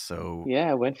something that's so. Yeah,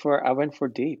 I went for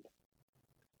deep,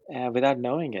 and without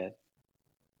knowing it.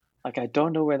 Like, I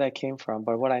don't know where that came from,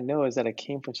 but what I know is that it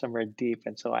came from somewhere deep,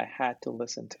 and so I had to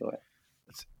listen to it.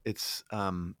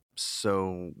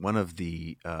 So one of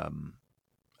the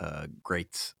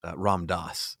greats, Ram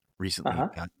Dass, Uh-huh.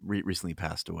 recently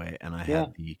passed away, and I Yeah.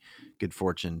 had the good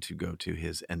fortune to go to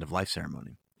his end of life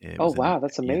ceremony. It Oh, was in wow,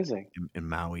 that's yeah, amazing. in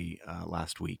Maui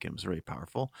last week. It was very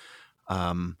powerful.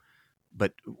 Um,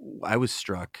 but I was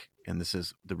struck, and this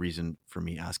is the reason for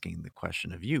me asking the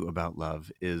question of you about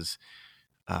love, is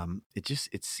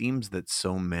it seems that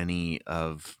so many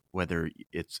of, whether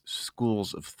it's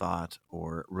schools of thought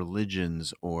or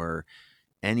religions or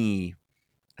any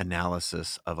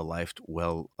analysis of a life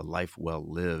well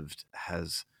lived,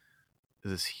 has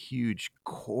this huge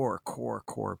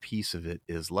core piece of it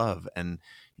is love. And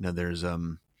there's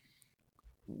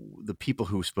the people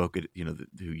who spoke it,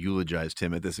 who eulogized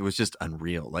him at this, it was just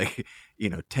unreal. Like,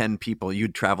 10 people,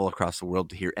 you'd travel across the world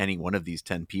to hear any one of these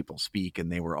 10 people speak,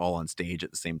 and they were all on stage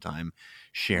at the same time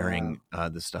sharing Wow.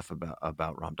 the stuff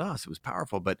about Ram Dass. It was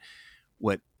powerful. But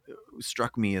what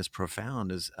struck me as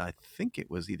profound is, I think it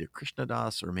was either Krishna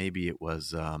Das, or maybe it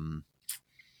was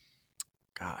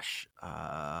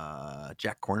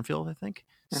Jack Cornfield, I think,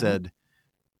 Mhm. said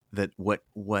that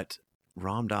what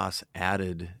Ram Dass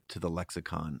added to the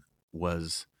lexicon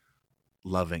was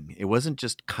loving. It wasn't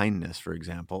just kindness, for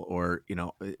example, or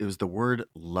it was the word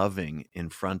loving in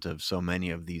front of so many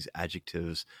of these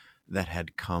adjectives that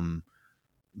had come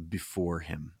before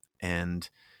him. And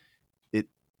it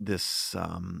this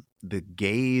the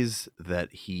gaze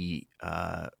that he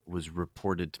was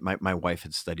reported to, my wife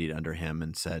had studied under him,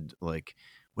 and said, like,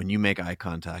 when you make eye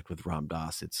contact with Ram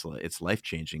Dass, it's life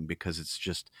changing, because it's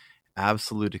just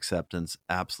absolute acceptance,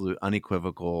 absolute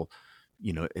unequivocal.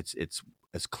 It's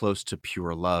as close to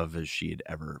pure love as she had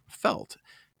ever felt.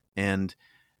 And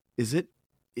is it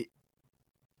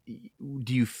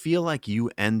do you feel like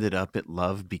you ended up at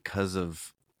love because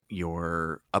of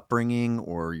your upbringing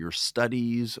or your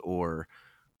studies, or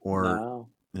No.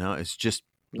 it's just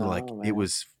like No, it man.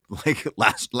 was like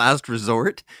last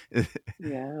resort?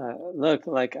 Yeah. Look,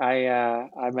 like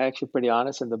I'm actually pretty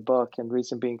honest in the book, and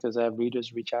reason being because I have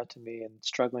readers reach out to me and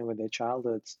struggling with their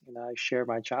childhoods. I share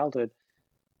my childhood.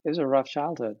 It was a rough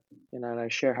childhood, and I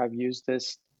share how I've used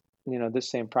this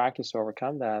same practice to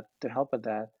overcome that, to help with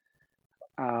that.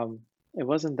 It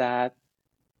wasn't that,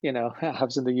 I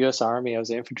was in the U.S. Army. I was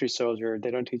an infantry soldier.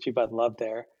 They don't teach you about love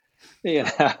there.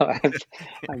 I've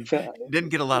You didn't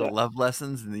get a lot of yeah. love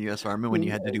lessons in the U.S. Army when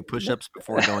you had to do N- push-ups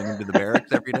before going into the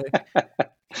barracks every day.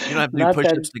 You don't have to do Not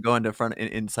push-ups that. to go into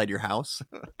inside your house.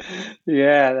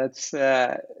 Yeah, that's.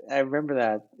 I remember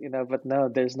that. But no,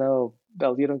 there's no.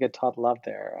 Well, you don't get taught love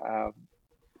there,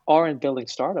 or in building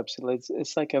startups.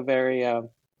 It's like a very, for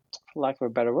lack of a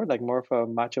better word, like more of a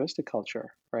machoistic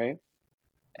culture, right?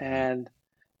 Mhm. And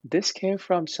this came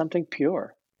from something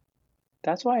pure.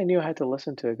 That's why I knew I had to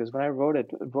listen to it, because when I wrote it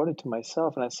to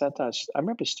myself and I sat down, I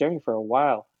remember staring for a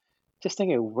while, just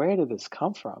thinking, where did this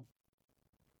come from?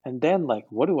 And then like,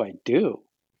 what do I do?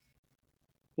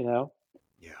 You know?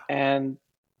 Yeah. And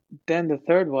then the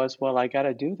third was, well, I got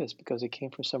to do this because it came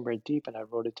from somewhere deep and I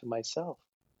wrote it to myself.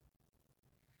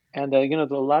 And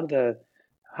a lot of the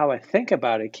how I think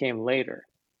about it came later.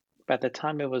 But at the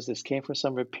time, it was this came from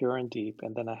somewhere pure and deep,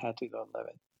 and then I had to go live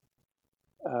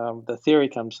it. The theory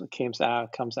comes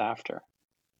after.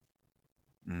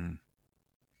 Mm.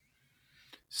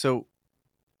 So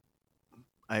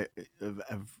I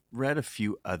I've read a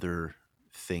few other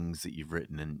things that you've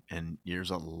written, and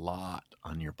there's a lot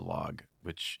on your blog,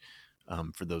 which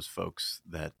for those folks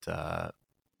that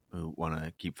who want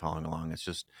to keep following along, it's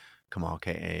just Kamal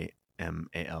Kamal.blog.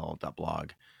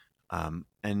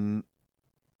 And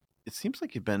it seems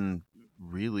like you've been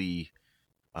really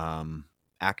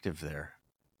active there.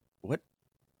 What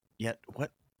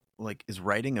what like is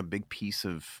writing a big piece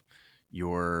of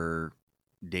your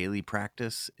daily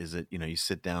practice? Is it, you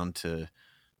sit down to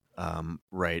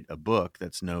write a book?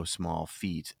 That's no small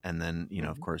feat. And then,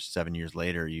 of Mhm. course, 7 years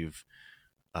later,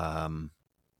 um,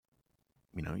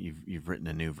 you've written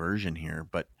a new version here.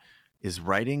 But is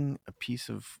writing a piece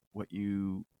of what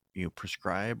you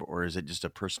prescribe, or is it just a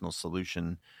personal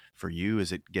solution for you?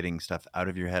 Is it getting stuff out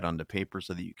of your head onto paper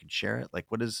so that you can share it? Like,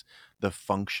 what is the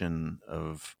function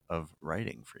of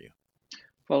writing for you?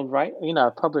 Well, I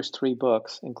published 3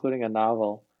 books, including a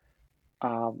novel.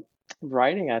 Um,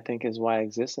 Writing, I think, is why I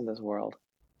exist in this world,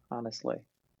 honestly.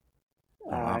 Oh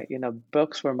wow.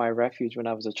 Books were my refuge when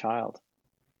I was a child.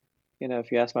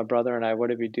 If you ask my brother and I, what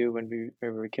did we do when we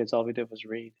were kids? All we did was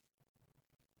read.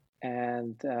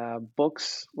 And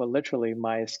books were literally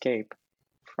my escape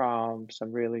from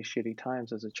some really shitty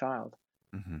times as a child.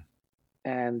 Hmm.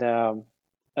 And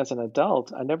as an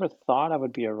adult, I never thought I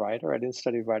would be a writer. I didn't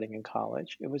study writing in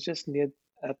college. It was just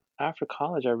after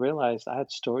college, I realized I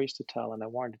had stories to tell and I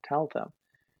wanted to tell them.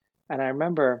 And I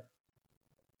remember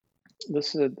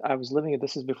this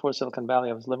is before Silicon Valley.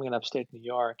 I was living in upstate New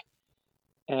York,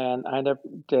 and I ended up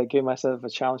gave myself a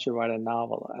challenge to write a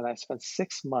novel. And I spent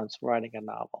 6 months writing a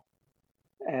novel,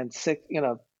 and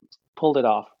pulled it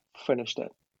off, finished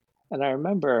it. And I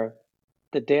remember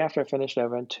the day after I finished it, I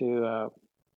went to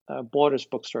a Borders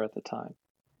bookstore at the time,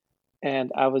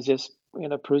 and I was just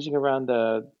cruising around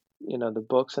the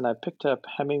books, and I picked up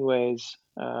Hemingway's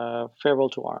Farewell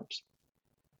to Arms.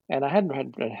 And I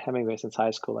hadn't read Hemingway since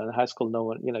high school. And in high school, no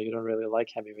one, you don't really like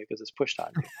Hemingway because it's pushed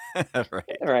on you,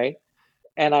 Right. right?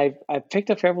 And I picked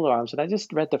up Farewell to Arms, and I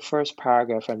just read the first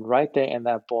paragraph, and right there in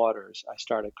that Borders, I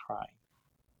started crying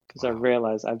because I Wow.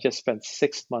 realized I've just spent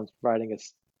 6 months writing a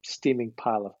steaming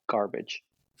pile of garbage,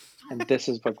 and this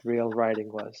is what real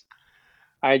writing was.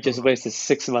 I just Oh, wasted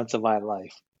 6 months of my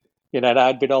life. And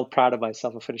I'd been all proud of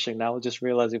myself for finishing. Now I was just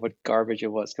realizing what garbage it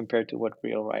was compared to what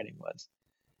real writing was.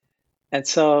 And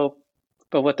so,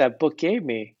 but what that book gave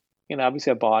me,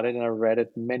 obviously I bought it and I read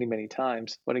it many, many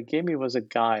times. What it gave me was a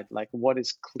guide, like what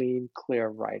is clean, clear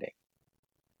writing.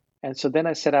 And so then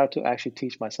I set out to actually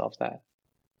teach myself that.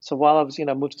 So while I was,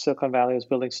 moved to Silicon Valley, I was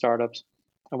building startups.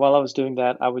 And while I was doing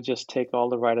that, I would just take all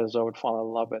the writers I would fall in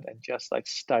love with and just like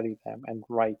study them and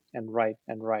write and write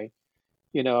and write.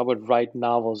 I would write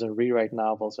novels and rewrite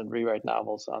novels and rewrite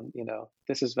novels on,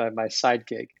 this is my side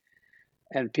gig.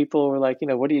 And people were like,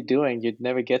 what are you doing? It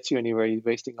never gets you anywhere. You're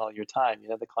wasting all your time,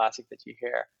 the classic that you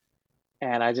hear.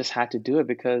 And I just had to do it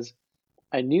because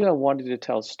I knew I wanted to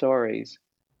tell stories,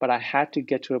 but I had to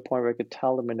get to a point where I could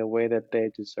tell them in a way that they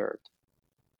deserved.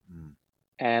 mm,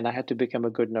 And I had to become a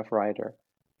good enough writer.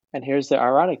 And here's the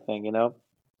ironic thing,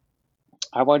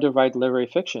 I wanted to write literary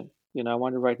fiction, I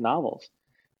wanted to write novels.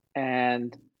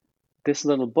 And this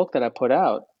little book that I put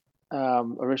out,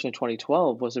 originally in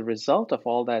 2012, was a result of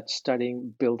all that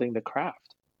studying, building the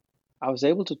craft. I was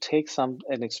able to take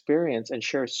an experience and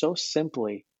share it so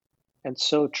simply and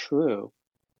so true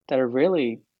that it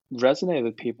really resonated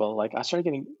with people. Like I started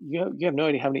getting, you have no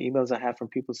idea how many emails I have from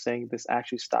people saying this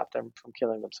actually stopped them from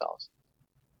killing themselves,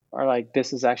 or like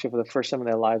this is actually for the first time in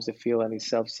their lives they feel any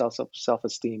self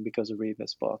esteem because of reading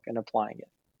this book and applying it.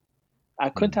 I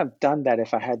couldn't mm. have done that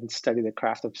if I hadn't studied the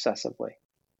craft obsessively.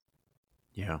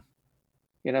 Yeah.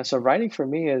 So writing for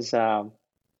me is honestly,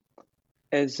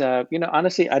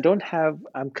 I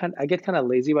get kind of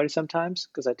lazy about it sometimes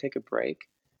because I take a break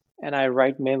and I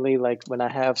write mainly like when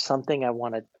I have something I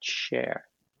want to share.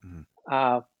 Mm.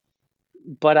 Uh,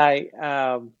 but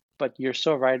you're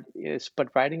so right.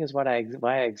 But writing is why I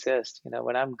exist.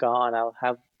 When I'm gone, I'll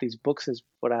have these books is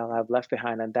what I'll have left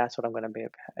behind, and that's what I'm going to be.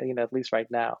 At least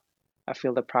right now, I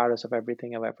feel the proudest of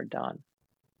everything I've ever done.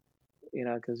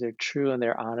 because they're true and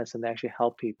they're honest and they actually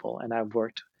help people. And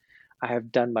I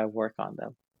have done my work on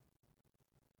them.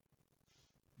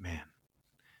 Man.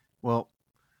 Well,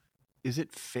 is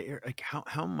it fair? Like,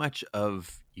 how much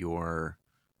of your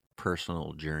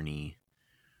personal journey,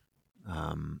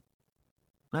 um,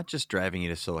 not just driving you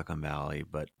to Silicon Valley,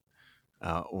 but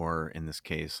or in this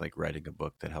case, like writing a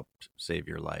book that helped save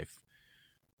your life,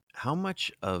 how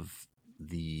much of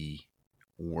the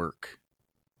work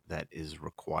that is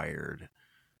required,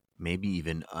 maybe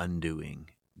even undoing,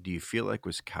 do you feel like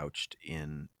was couched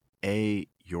in A,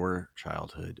 your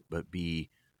childhood, but B,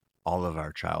 all of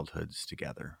our childhoods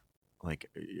together? Like,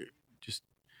 just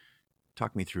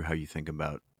talk me through how you think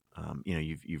about,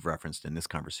 you've referenced in this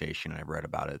conversation, and I've read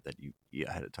about it, that you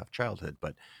had a tough childhood,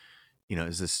 but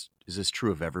is this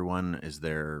true of everyone? Is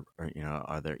there, or,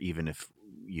 are there, even if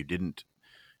you didn't,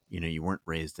 you weren't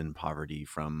raised in poverty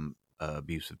from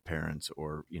abusive parents,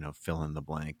 or fill in the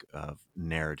blank of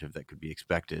narrative that could be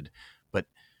expected, but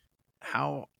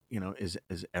how,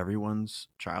 is everyone's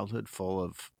childhood full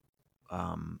of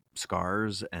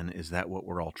scars, and is that what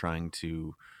we're all trying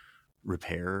to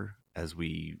repair as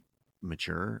we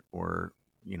mature? Or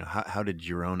how did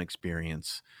your own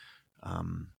experience,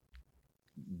 um,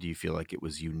 do you feel like it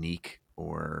was unique,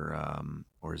 or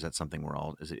is that something we're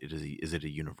all, is it a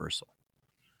universal?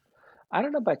 I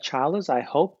don't know about childhoods. I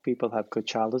hope people have good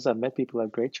childhoods. I've met people who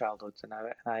have great childhoods, and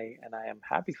I am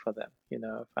happy for them. If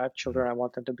I have Mhm. children, I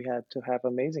want them to have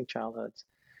amazing childhoods.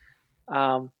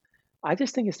 Um, I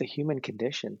just think it's the human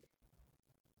condition.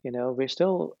 We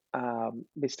still have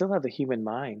the human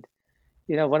mind.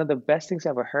 One of the best things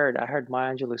I ever heard. I heard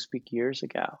Maya Angelou speak years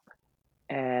ago,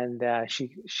 and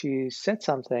she said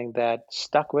something that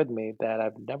stuck with me that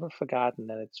I've never forgotten,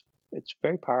 and it's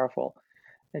very powerful.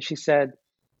 And she said,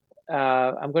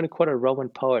 I'm going to quote a Roman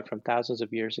poet from thousands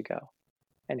of years ago,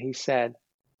 and he said,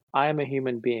 "I am a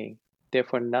human being,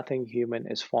 therefore nothing human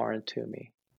is foreign to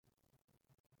me."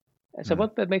 And so Mm.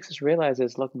 what that makes us realize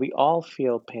is, look, we all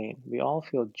feel pain, we all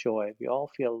feel joy, we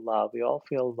all feel love, we all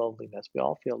feel loneliness, we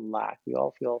all feel lack, we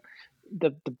all feel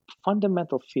the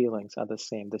fundamental feelings are the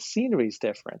same. The scenery is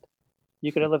different.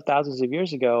 You could have lived thousands of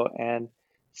years ago and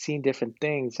seen different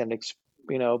things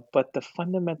but the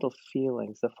fundamental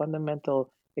feelings, the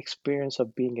fundamental experience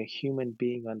of being a human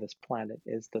being on this planet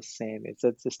is the same.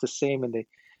 It's the same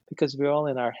because we're all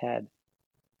in our head.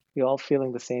 We're all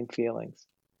feeling the same feelings.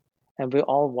 And we're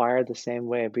all wired the same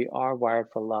way. We are wired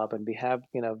for love, and we have,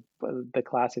 the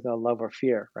classic love or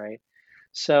fear, right?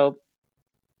 So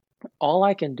all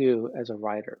I can do as a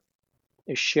writer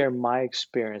is share my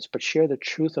experience, but share the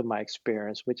truth of my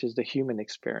experience, which is the human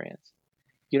experience.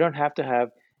 You don't have to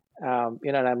have,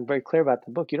 and I'm very clear about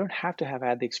the book. You don't have to have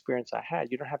had the experience I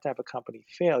had. You don't have to have a company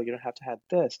fail. You don't have to have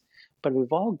this. But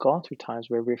we've all gone through times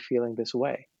where we're feeling this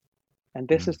way. And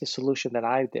this Mm. is the solution that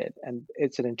I did. And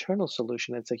it's an internal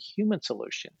solution. It's a human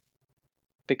solution.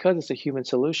 Because it's a human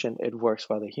solution, it works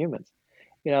for other humans.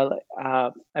 I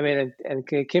mean, and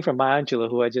it came from Maya Angelou,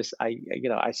 who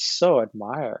I so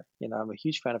admire. I'm a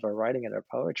huge fan of her writing and her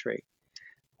poetry.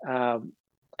 Um,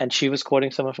 and she was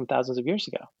quoting someone from thousands of years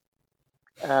ago.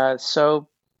 So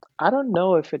I don't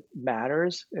know if it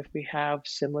matters if we have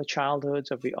similar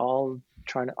childhoods, or if we all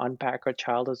trying to unpack our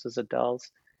childhoods as adults.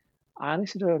 I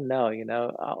honestly don't know.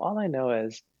 All I know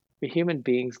is we're human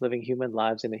beings living human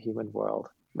lives in a human world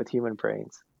with human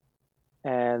brains.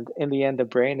 And in the end, the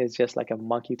brain is just like a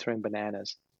monkey throwing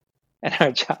bananas. And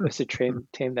our job is to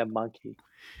tame that monkey.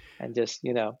 And just,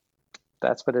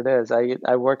 that's what it is.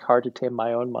 I work hard to tame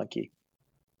my own monkey.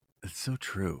 It's so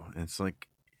true. It's like,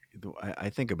 I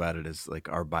think about it as like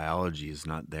our biology is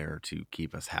not there to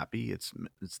keep us happy. It's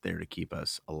there to keep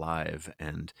us alive,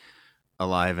 and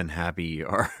alive and happy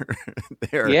are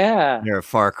they're Yeah. they're a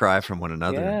far cry from one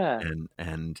another, Yeah.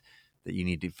 and that you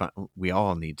need to find, we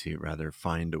all need to rather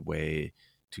find a way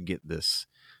to get this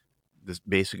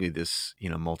basically this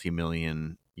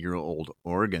multi-million year old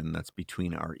organ that's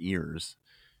between our ears.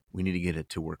 We need to get it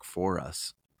to work for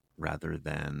us rather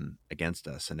than against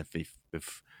us. And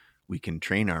if we can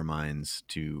train our minds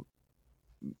to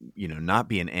not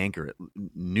be an anchor,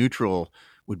 neutral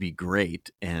would be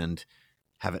great, and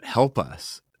have it help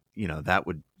us, that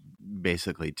would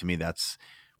basically, to me, that's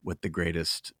what the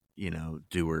greatest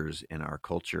doers in our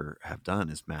culture have done,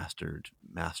 is mastered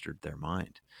their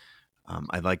mind.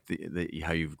 I like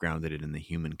how you've grounded it in the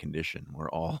human condition. We're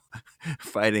all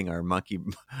fighting our monkey.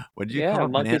 What did you Yeah. call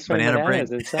it? Monkeys throwing Banana brain.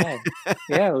 bananas inside.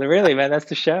 Yeah. Really, man. That's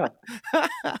the show.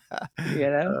 You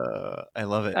know? I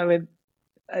love it. I mean,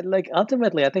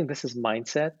 ultimately, I think this is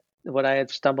mindset. What I had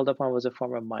stumbled upon was a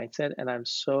form of mindset. And I'm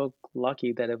so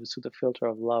lucky that it was through the filter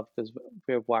of love because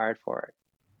we're wired for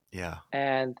it. Yeah.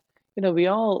 And, we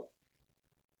all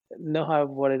know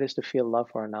what it is to feel love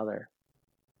for another.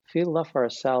 Feel love for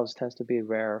ourselves tends to be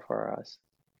rare for us.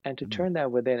 And to Mm, turn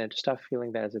that within and to start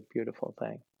feeling that is a beautiful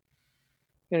thing.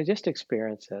 Just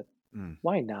experience it. mm.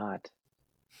 Why not?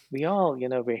 We all,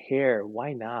 we're here.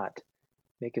 Why not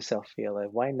make yourself feel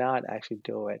it? Why not actually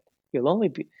do it? You'll only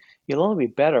be you'll only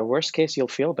be better. Worst case, you'll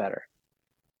feel better,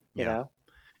 you Yeah. know?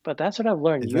 But that's what I've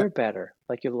learned. Is that You're better.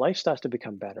 Like your life starts to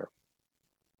become better.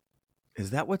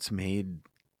 is that what's made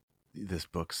this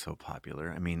book so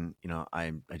popular? I mean,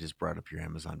 I just brought up your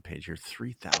Amazon page here,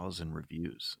 3,000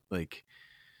 reviews. Like,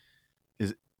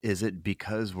 is is it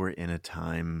because we're in a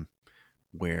time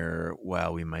where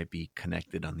while we might be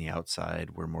connected on the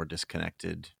outside, we're more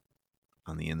disconnected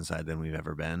on the inside than we've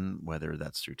ever been, whether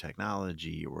that's through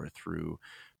technology or through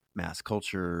mass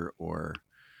culture or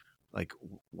like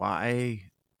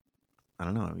why? I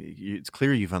don't know. It's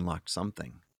clear you've unlocked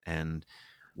something. And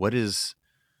what is,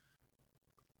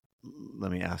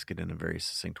 let me ask it in a very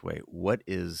succinct way. What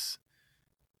is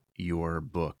your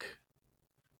book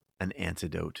an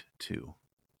antidote to?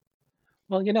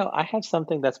 Well, I have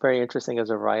something that's very interesting as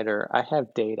a writer. I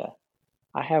have data.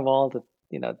 I have all the,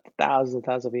 thousands and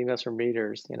thousands of emails from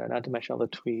readers, not to mention all the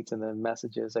tweets and the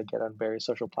messages I get on various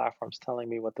social platforms telling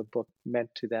me what the book meant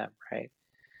to them, right?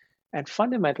 And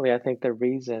fundamentally, I think the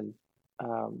reason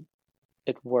um,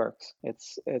 it works,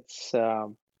 it's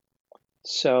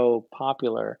so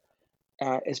popular,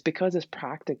 is because it's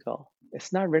practical.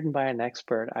 It's not written by an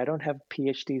expert. I don't have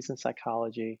PhDs in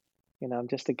psychology. I'm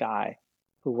just a guy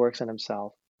who works on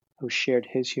himself, who shared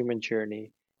his human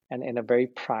journey and in a very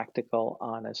practical,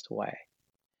 honest way.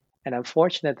 And I'm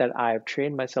fortunate that I've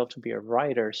trained myself to be a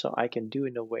writer so I can do it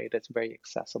in a way that's very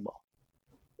accessible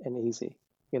and easy,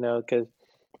 because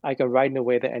I can write in a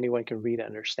way that anyone can read,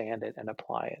 understand it, and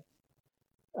apply it.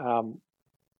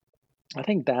 I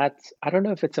think I don't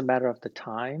know if it's a matter of the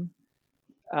time.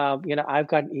 I've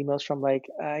gotten emails from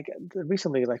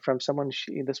recently, like from someone,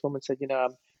 this woman said,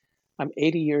 I'm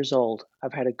 80 years old.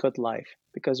 I've had a good life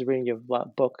because of reading your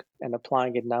book and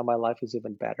applying it. Now my life is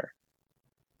even better.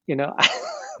 You know,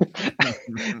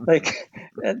 like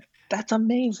that, that's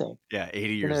amazing. Yeah,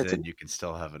 80 You know, years it's in, you can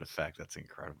still have an effect. That's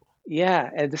incredible. Yeah,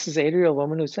 and this is 80-year-old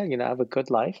woman who said, I have a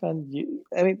good life, and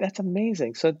I mean, that's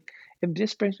amazing. So it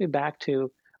just brings me back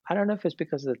to, I don't know if it's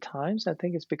because of the times. I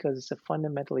think it's because it's a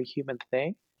fundamentally human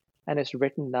thing, and it's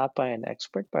written not by an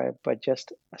expert, but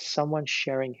just someone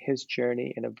sharing his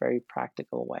journey in a very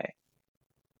practical way.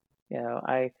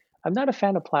 I'm not a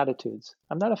fan of platitudes.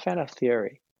 I'm not a fan Yeah. of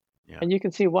theory, Yeah. and you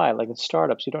can see why. Like in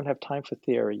startups, you don't have time for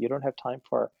theory. You don't have time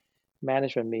for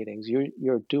management meetings.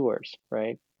 You're doers,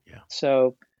 right? Yeah.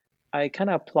 So I kind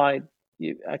of applied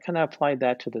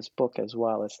that to this book as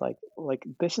well. It's like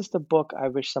this is the book I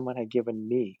wish someone had given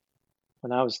me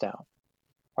when I was down.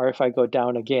 Or if I go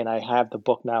down again, I have the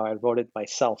book now. I wrote it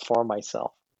myself for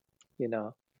myself, you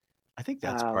know. I think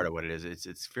that's part Um, of what it is.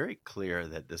 It's very clear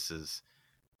that this is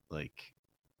like,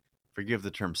 forgive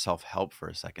the term self-help for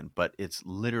a second, but it's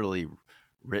literally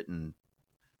written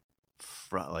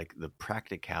from like the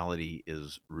practicality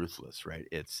is ruthless, right?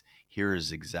 It's here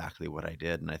is exactly what I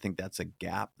did. And I think that's a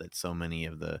gap that so many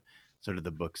of the sort of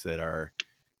the books that are,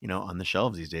 on the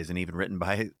shelves these days and even written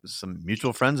by some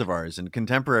mutual friends of ours and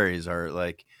contemporaries are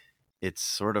like, it's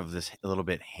sort of this a little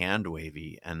bit hand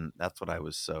wavy. And that's what I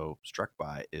was so struck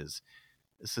by is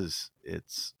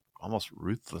it's almost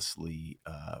ruthlessly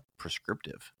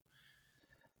prescriptive.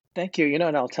 Thank you. And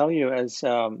I'll tell you, as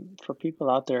for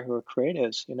people out there who are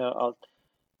creatives,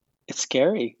 it's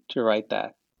scary to write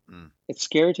that. Mm. It's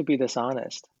scary to be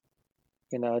dishonest.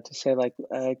 To say like,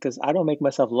 because I don't make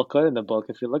myself look good in the book.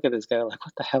 If you look at this guy, like,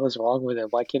 what the hell is wrong with him?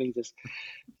 Why can't he just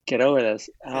get over this?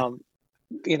 But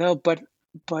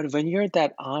when you're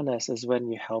that honest is when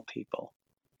you help people.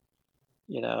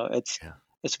 You know, it's Yeah.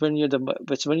 it's when you're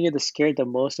the scared the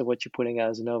most of what you're putting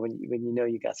out is when you know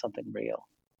you got something real.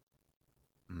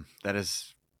 That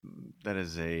is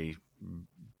a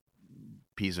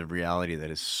piece of reality that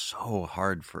is so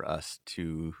hard for us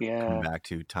to come Yeah. back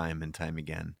to time and time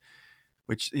again.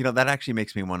 Which that actually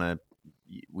makes me want to.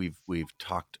 We've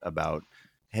talked about,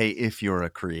 hey, if you're a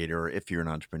creator, or if you're an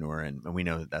entrepreneur, and we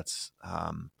know that that's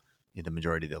the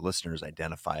majority of the listeners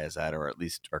identify as that, or at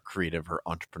least are creative or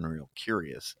entrepreneurial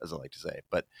curious, as I like to say.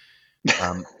 But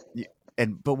um,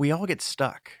 but we all get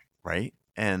stuck, right?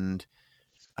 And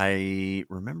I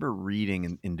remember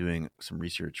reading and doing some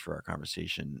research for our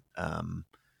conversation.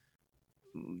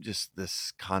 Just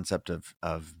this concept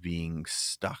of being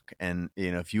stuck, and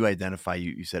if you identify,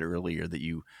 you said earlier that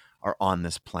you are on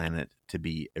this planet to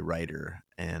be a writer,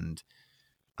 and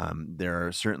There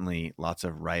are certainly lots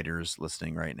of writers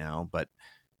listening right now, but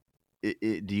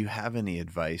do you have any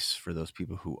advice for those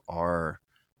people who are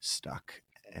stuck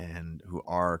and who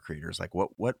are creators? Like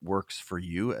what works for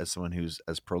you as someone who's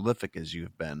as prolific as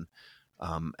you've been?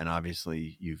 And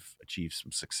obviously you've achieved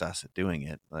some success at doing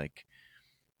it. Like,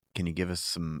 can you give us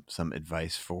some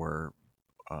advice for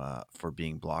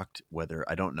being blocked? Whether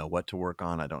I don't know what to work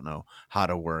on, I don't know how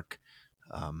to work.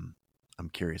 Um, I'm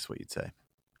curious what you'd say.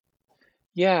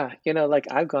 Yeah, like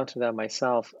I've gone through that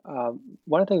myself.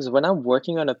 One of the things when I'm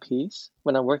working on a piece,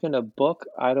 when I'm working on a book,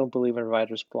 I don't believe in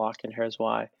writer's block, and here's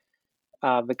why.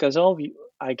 Because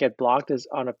I get blocked is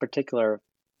on a particular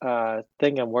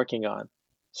thing I'm working on.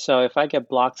 So if I get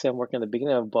blocked, say I'm working at the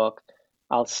beginning of a book,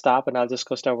 I'll stop and I'll just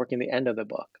go start working the end of the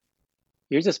book.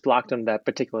 You're just blocked on that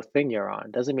particular thing you're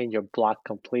on. Doesn't mean you're blocked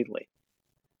completely.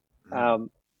 Mm.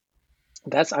 Um,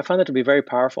 that's I found that to be very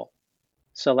powerful.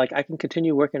 So like I can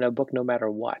continue working on a book no matter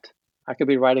what. I could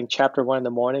be writing chapter one in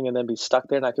the morning and then be stuck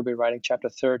there, and I could be writing chapter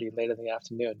 30 later in the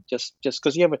afternoon. Just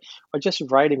because or just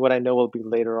writing what I know will be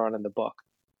later on in the book.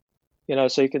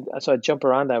 So I jump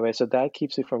around that way. So that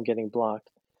keeps me from getting blocked.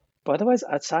 But otherwise,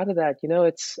 outside of that,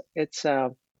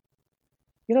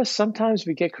 sometimes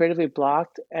we get creatively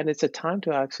blocked, and it's a time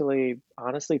to actually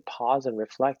honestly pause and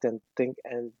reflect and think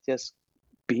and just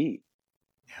be.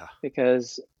 Yeah.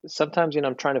 Because sometimes,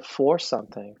 I'm trying to force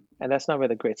something, and that's not where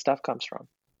the great stuff comes from.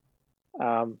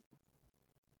 Um,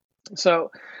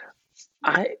 so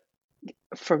I,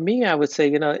 for me, I would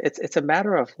say, it's a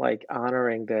matter of like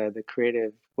honoring the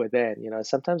creative within.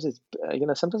 Sometimes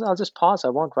sometimes I'll just pause. I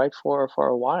won't write for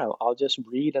a while. I'll just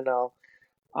read and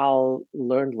I'll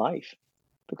learn life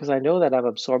because I know that I'm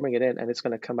absorbing it in and it's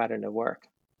going to come out in the work.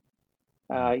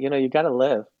 Mm. You got to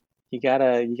live. You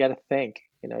gotta think.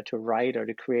 To write or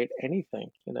to create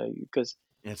anything. Because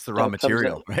It's the raw that comes.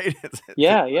 material, right?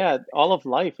 Yeah, yeah. All of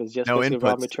life is just No basically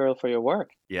raw inputs. material for your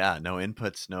work. Yeah, no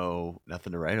inputs, no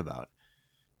nothing to write about.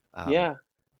 Um, Yeah.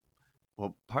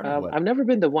 well, part of what I've never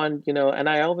been the one, and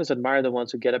I always admire the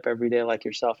ones who get up every day like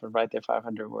yourself and write their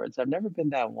 500 words. I've never been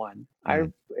that one.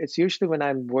 mm, It's usually when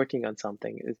I'm working on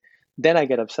something, then I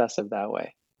get obsessive that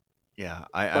way. yeah,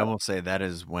 I But will say that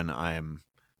is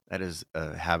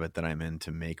a habit that I'm in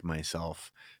to make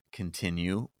myself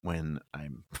continue when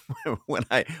I'm when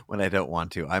I don't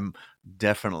want to. I'm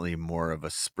definitely more of a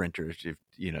sprinter. If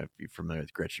you're familiar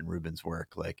with Gretchen Rubin's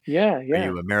work, like, yeah, are yeah.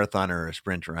 you a marathoner or a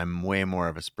sprinter? I'm way more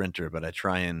of a sprinter, but I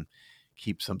try and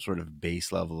keep some sort of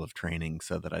base level of training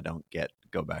so that I don't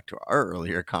go back to our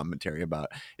earlier commentary about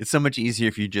it's so much easier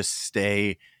if you just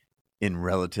stay in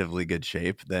relatively good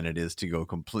shape than it is to go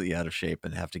completely out of shape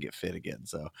and have to get fit again.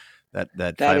 So that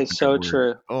That is 500 so word,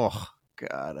 true. oh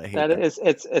God, I hate That that. is,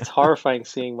 it's horrifying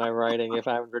seeing my writing if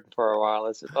I haven't written for a while.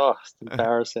 It's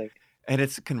embarrassing. And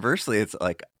it's conversely, it's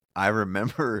like I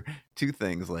remember two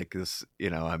things like this.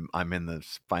 I'm in the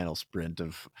final sprint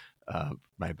of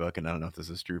my book, and I don't know if this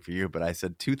is true for you, but I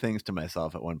said two things to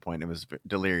myself at one point. It was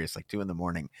delirious, like 2 a.m,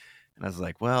 and I was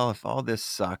like, "Well, if all this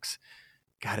sucks,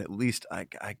 God, at least I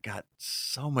got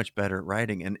so much better at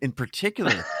writing. And in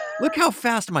particular, look how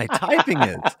fast my typing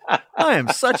is. I am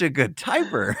such a good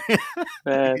typer."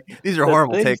 Man, These are the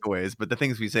horrible things, takeaways, but the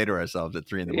things we say to ourselves at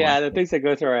 3 a.m. yeah, the things that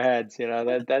go through our heads,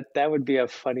 that would be a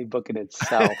funny book in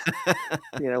itself.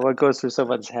 What goes through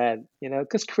someone's head,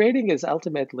 because creating is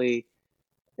ultimately,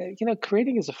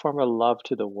 creating is a form of love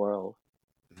to the world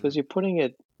because Mm. you're putting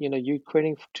it, you're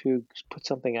creating to put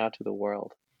something out to the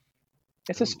world.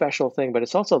 It's a Ooh, special thing, but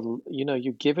it's also,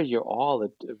 you give it your all.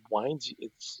 It winds,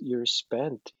 you're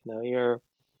spent,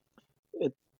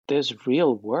 it, there's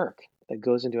real work that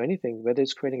goes into anything, whether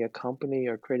it's creating a company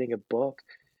or creating a book.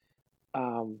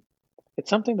 Um, it's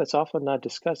something that's often not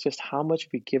discussed, just how much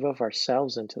we give of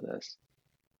ourselves into this.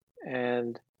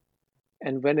 And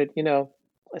and when it,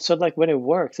 so like when it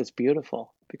works, it's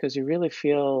beautiful because you really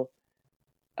feel,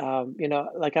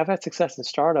 like I've had success in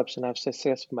startups and I've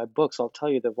success with my books. I'll tell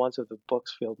you the ones with the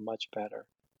books feel much better.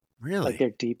 Like really? they're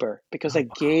deeper because Oh, I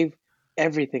wow. gave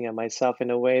everything of myself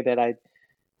in a way that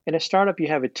in a startup you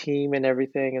have a team and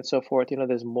everything and so forth.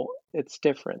 There's more, it's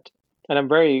different. And I'm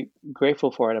very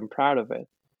grateful for it. I'm proud of it.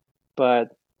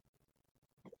 But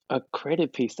a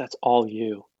creative piece, that's all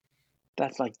you.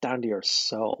 That's like down to your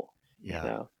soul, you Yeah,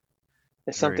 know.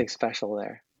 There's very, something special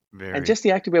there. And very, just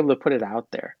the act to be able to put it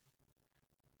out there,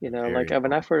 like very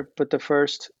when I powerful. first put the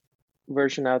first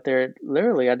version out there,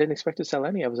 literally I didn't expect to sell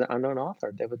any. I was an unknown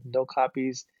author. There was no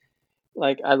copies.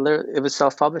 Like it was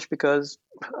self-published because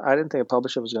I didn't think a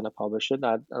publisher was going to publish it.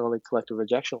 I only collected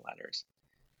rejection letters.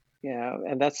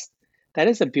 And that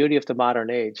is the beauty of the modern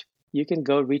age. You can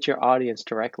go reach your audience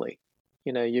directly.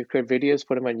 You create videos,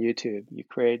 put them on YouTube. You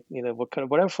create,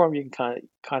 whatever form you can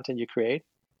content you create,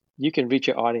 you can reach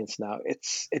your audience now. It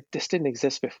just didn't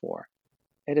exist before.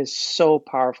 It is so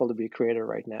powerful to be a creator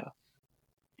right now.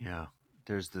 Yeah.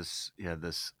 There's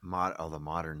all the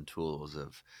modern tools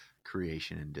of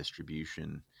creation and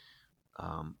distribution.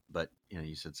 But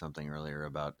you said something earlier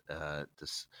about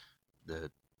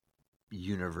the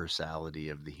universality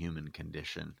of the human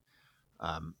condition.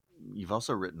 Um, you've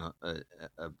also written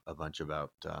a bunch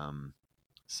about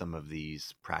some of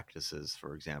these practices.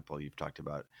 For example, you've talked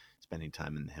about spending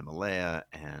time in the Himalaya,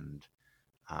 and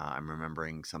I'm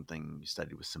remembering something you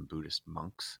studied with some Buddhist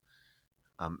monks.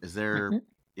 Is there, Hmm.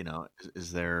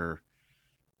 is there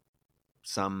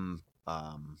some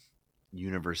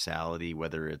universality,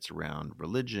 whether it's around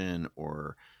religion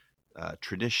or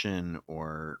tradition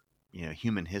or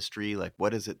human history? Like,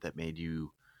 what is it that made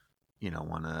you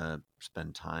want to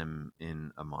spend time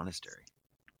in a monastery?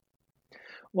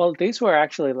 Well, these were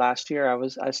actually last year.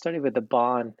 I studied with the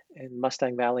Bon in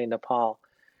Mustang Valley in Nepal,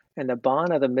 and the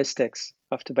Bon are the mystics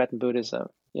of Tibetan Buddhism.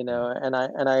 And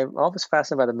I'm always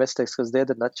fascinated by the mystics because they're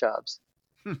the nut jobs.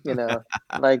 You know,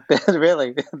 like they're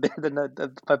really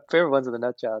my favorite ones are the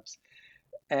nut jobs,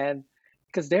 and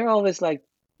because they're always like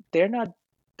they're not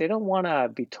they don't want to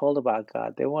be told about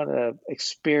God. They want to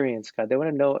experience God. They want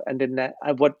to know and then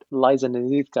what lies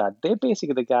underneath God. They're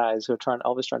basically the guys who are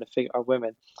always trying to figure, or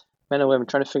women, men and women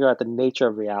trying to figure out the nature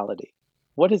of reality.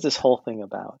 What is this whole thing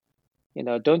about?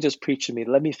 Don't just preach to me.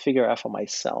 Let me figure out for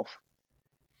myself.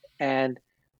 And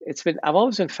I've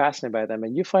always been fascinated by them.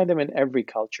 And you find them in every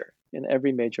culture, in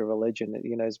every major religion.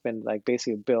 It's been like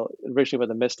basically built originally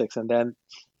by the mystics, and then,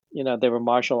 they were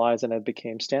marginalized and it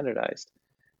became standardized.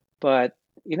 But,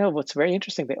 what's very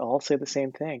interesting, they all say the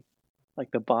same thing,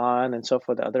 like the Bon and so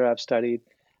forth, the other I've studied,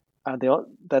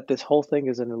 that this whole thing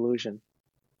is an illusion,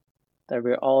 that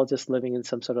we're all just living in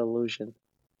some sort of illusion,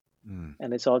 Mm,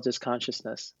 and it's all just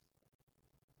consciousness.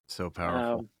 so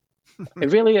powerful. Um,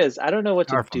 it really is. I don't know what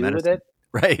to Powerful do with medicine, it,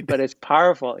 right? but it's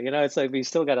powerful. It's like we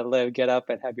still got to live, get up,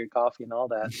 and have your coffee and all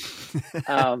that.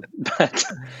 Um, but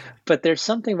but there's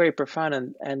something very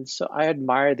profound, and so I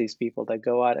admire these people that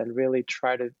go out and really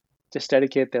try to just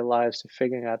dedicate their lives to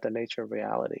figuring out the nature of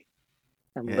reality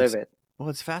and Yeah, live it.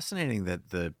 it's fascinating that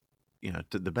the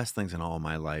best things in all of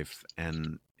my life,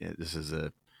 and this is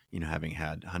having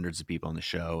had hundreds of people on the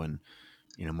show, and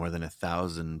more than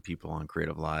 1,000 people on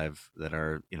Creative Live that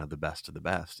are the best of the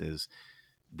best, is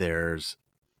there's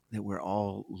that we're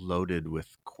all loaded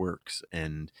with quirks,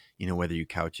 and whether you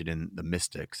couch it in the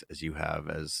mystics as you have,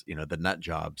 as the nut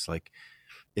jobs, like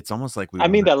it's almost like we I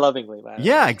mean want to. that lovingly, by the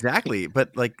Yeah, way. exactly.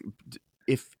 But like,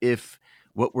 if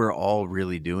what we're all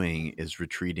really doing is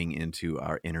retreating into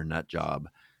our inner nut job,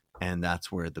 and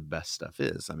that's where the best stuff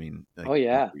is. I mean, Oh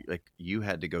yeah, like you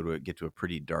had to get to a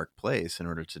pretty dark place in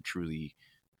order to truly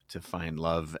to find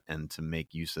love and to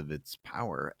make use of its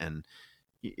power. And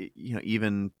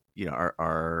even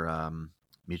our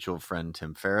mutual friend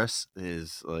Tim Ferriss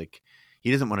is like,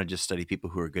 he doesn't want to just study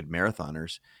people who are good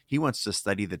marathoners. He wants to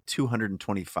study the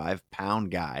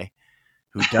 225-pound guy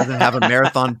who doesn't have a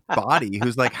marathon body,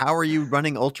 who's like, how are you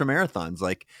running ultra marathons?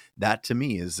 Like, that to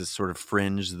me is this sort of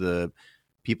fringe, the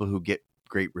people who get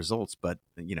great results, but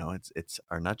it's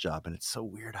our nut job. And it's so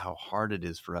weird how hard it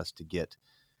is for us to get,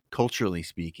 culturally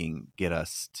speaking, get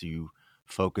us to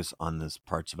focus on those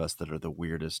parts of us that are the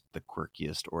weirdest, the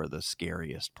quirkiest, or the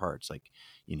scariest parts. Like,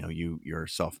 your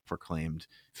self-proclaimed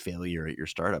failure at your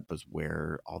startup was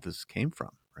where all this came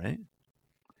from, right?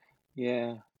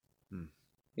 yeah, Hmm.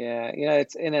 yeah.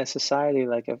 It's in a society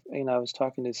like if I was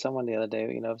talking to someone the other day.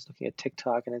 I was looking at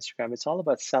TikTok and Instagram. It's all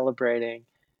about celebrating,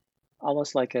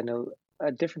 almost like a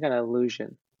different kind of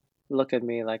illusion. Look at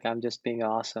me, like I'm just being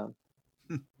awesome,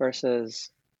 versus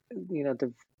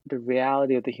the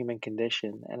reality of the human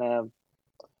condition, and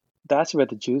that's where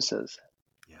the juice is.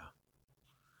 Yeah.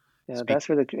 You know, Speak. that's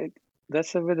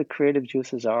where the creative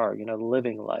juices are.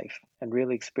 Living life and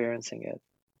really experiencing it.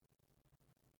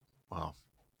 Well,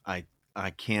 I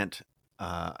I can't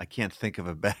think of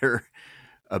a better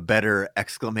a better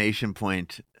exclamation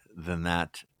point than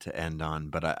that to end on.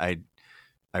 But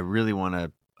I really want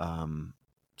to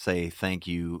say thank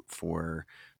you for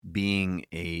being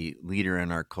a leader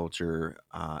in our culture,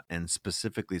 and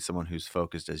specifically someone who's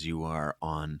focused as you are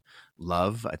on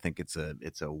love. I think it's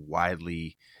a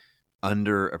widely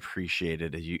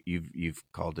underappreciated, as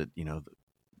you've called it,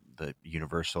 the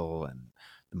universal and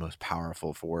the most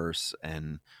powerful force.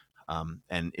 And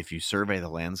if you survey the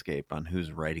landscape on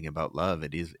who's writing about love,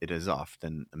 it is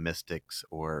often mystics,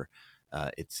 or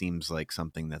it seems like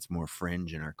something that's more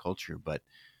fringe in our culture. But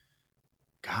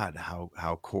God,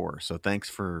 how core. So thanks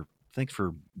for Thanks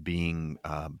for being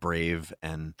brave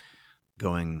and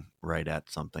going right at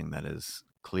something that is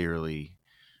clearly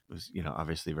was,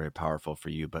 obviously very powerful for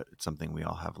you, but it's something we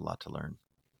all have a lot to learn.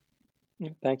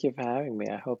 Thank you for having me.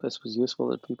 I hope this was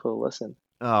useful to people who listen.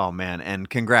 Oh man, and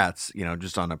congrats!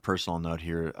 Just on a personal note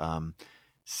here,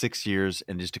 6 years,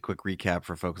 and just a quick recap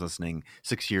for folks listening.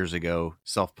 6 years ago,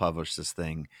 self-published this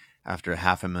thing after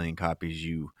 500,000 copies.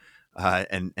 You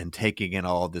and taking in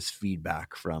all this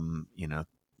feedback from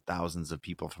thousands of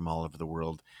people from all over the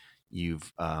world.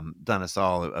 You've done us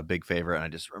all a big favor,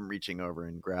 and I'm reaching over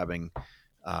and grabbing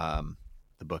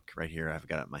the book right here. I've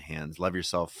got it in my hands. Love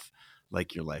Yourself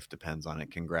Like Your Life Depends on It.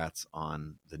 Congrats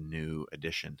on the new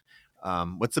edition.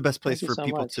 What's the best place Thank you for so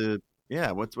people much. to?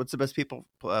 Yeah, what's the best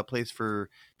place for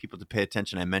people to pay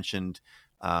attention? I mentioned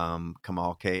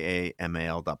Kamal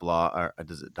KAMAL.blog, or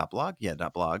does it .blog? Yeah,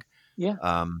 .blog.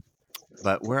 Yeah.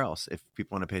 But where else? If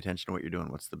people want to pay attention to what you're doing,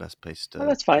 what's the best place Well, to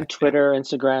that's fine. track you down? Twitter,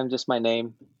 Instagram, just my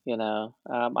name.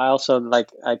 I also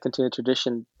I continue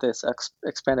tradition. This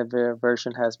expanded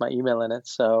version has my email in it,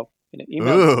 so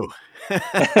email me. Ooh.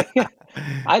 Ooh.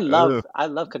 I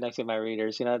love connecting my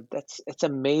readers. It's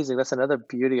amazing. That's another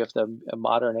beauty of the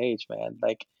modern age, man.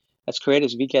 Like as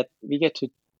creators, we get to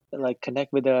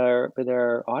connect with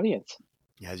our audience.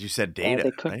 Yeah, as you said, They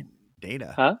data, could, right?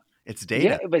 Data. huh? It's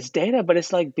Yeah, data. but it's data, but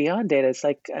it's like beyond data. It's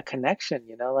like a connection.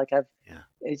 Yeah.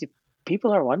 It's,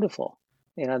 people are wonderful.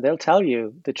 They'll tell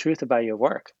you the truth about your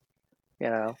work.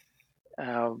 You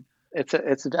know, it's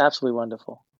absolutely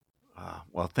wonderful.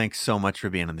 Well, thanks so much for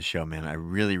being on the show, man. I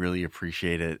really, really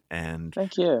appreciate it. And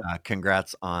Thank you.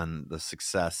 congrats on the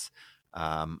success.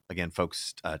 Again,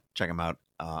 folks, check them out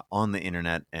on the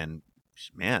internet. And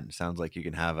man, sounds like you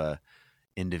can have a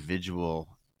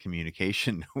individual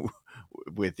communication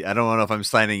with. I don't know if I'm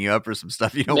signing you up for some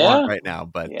stuff you don't want Yeah, right now,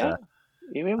 but yeah.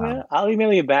 Email me. um, I'll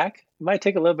email you back. It might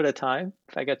take a little bit of time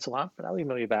if I get swamped, but I'll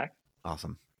email you back.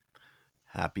 awesome.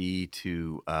 Happy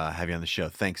to have you on the show.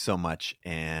 Thanks so much,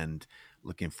 and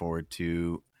looking forward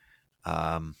to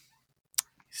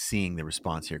seeing the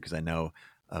response here, because I know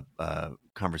a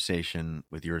conversation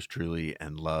with yours truly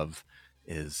and love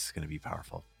is going to be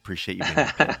powerful. Appreciate you being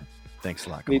on the show. Thanks a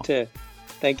lot, Me Kamal. too.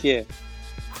 Thank you.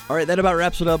 All right, that about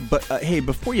wraps it up. But hey,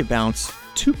 before you bounce,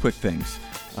 two quick things.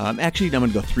 Actually, I'm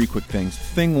going to go three quick things.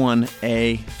 Thing one,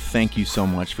 thank you so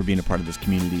much for being a part of this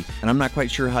community. And I'm not quite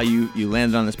sure how you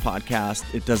landed on this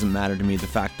podcast. It doesn't matter to me. The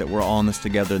fact that we're all in this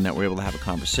together and that we're able to have a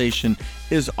conversation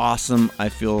is awesome. I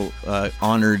feel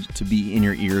honored to be in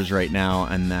your ears right now,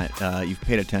 and that you've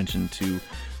paid attention to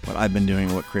what I've been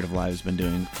doing, what CreativeLive has been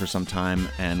doing for some time.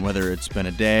 And whether it's been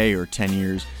a day or 10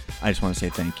 years, I just want to say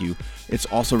thank you. It's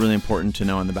also really important to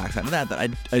know on the backside of that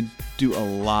I do a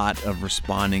lot of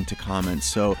responding to comments.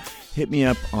 So hit me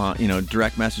up on,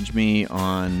 direct message me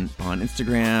on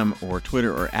Instagram or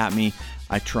Twitter or at me.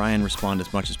 I try and respond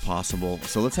as much as possible.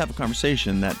 So let's have a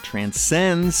conversation that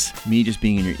transcends me just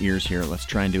being in your ears here. Let's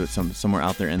try and do it somewhere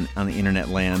out there on the internet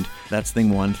land. That's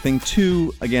thing one. Thing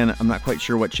two, again, I'm not quite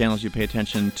sure what channels you pay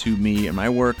attention to me and my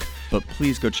work, but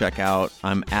please go check out.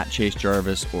 I'm at Chase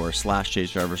Jarvis or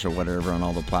 /Chase Jarvis or whatever on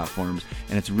all the platforms.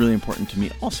 And it's really important to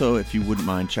me also, if you wouldn't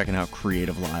mind checking out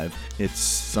CreativeLive. It's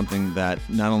something that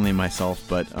not only myself,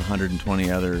 but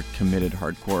 120 other committed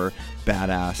hardcore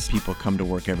badass people come to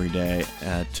work every day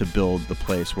to build the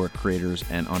place where creators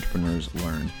and entrepreneurs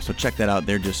learn. So check that out.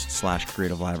 They're just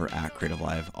 /CreativeLive or at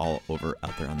CreativeLive all over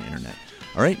out there on the internet.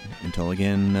 All right, until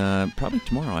again, probably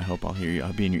tomorrow. I hope I'll hear you.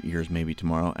 I'll be in your ears maybe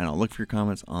tomorrow, and I'll look for your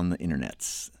comments on the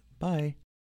internets. Bye.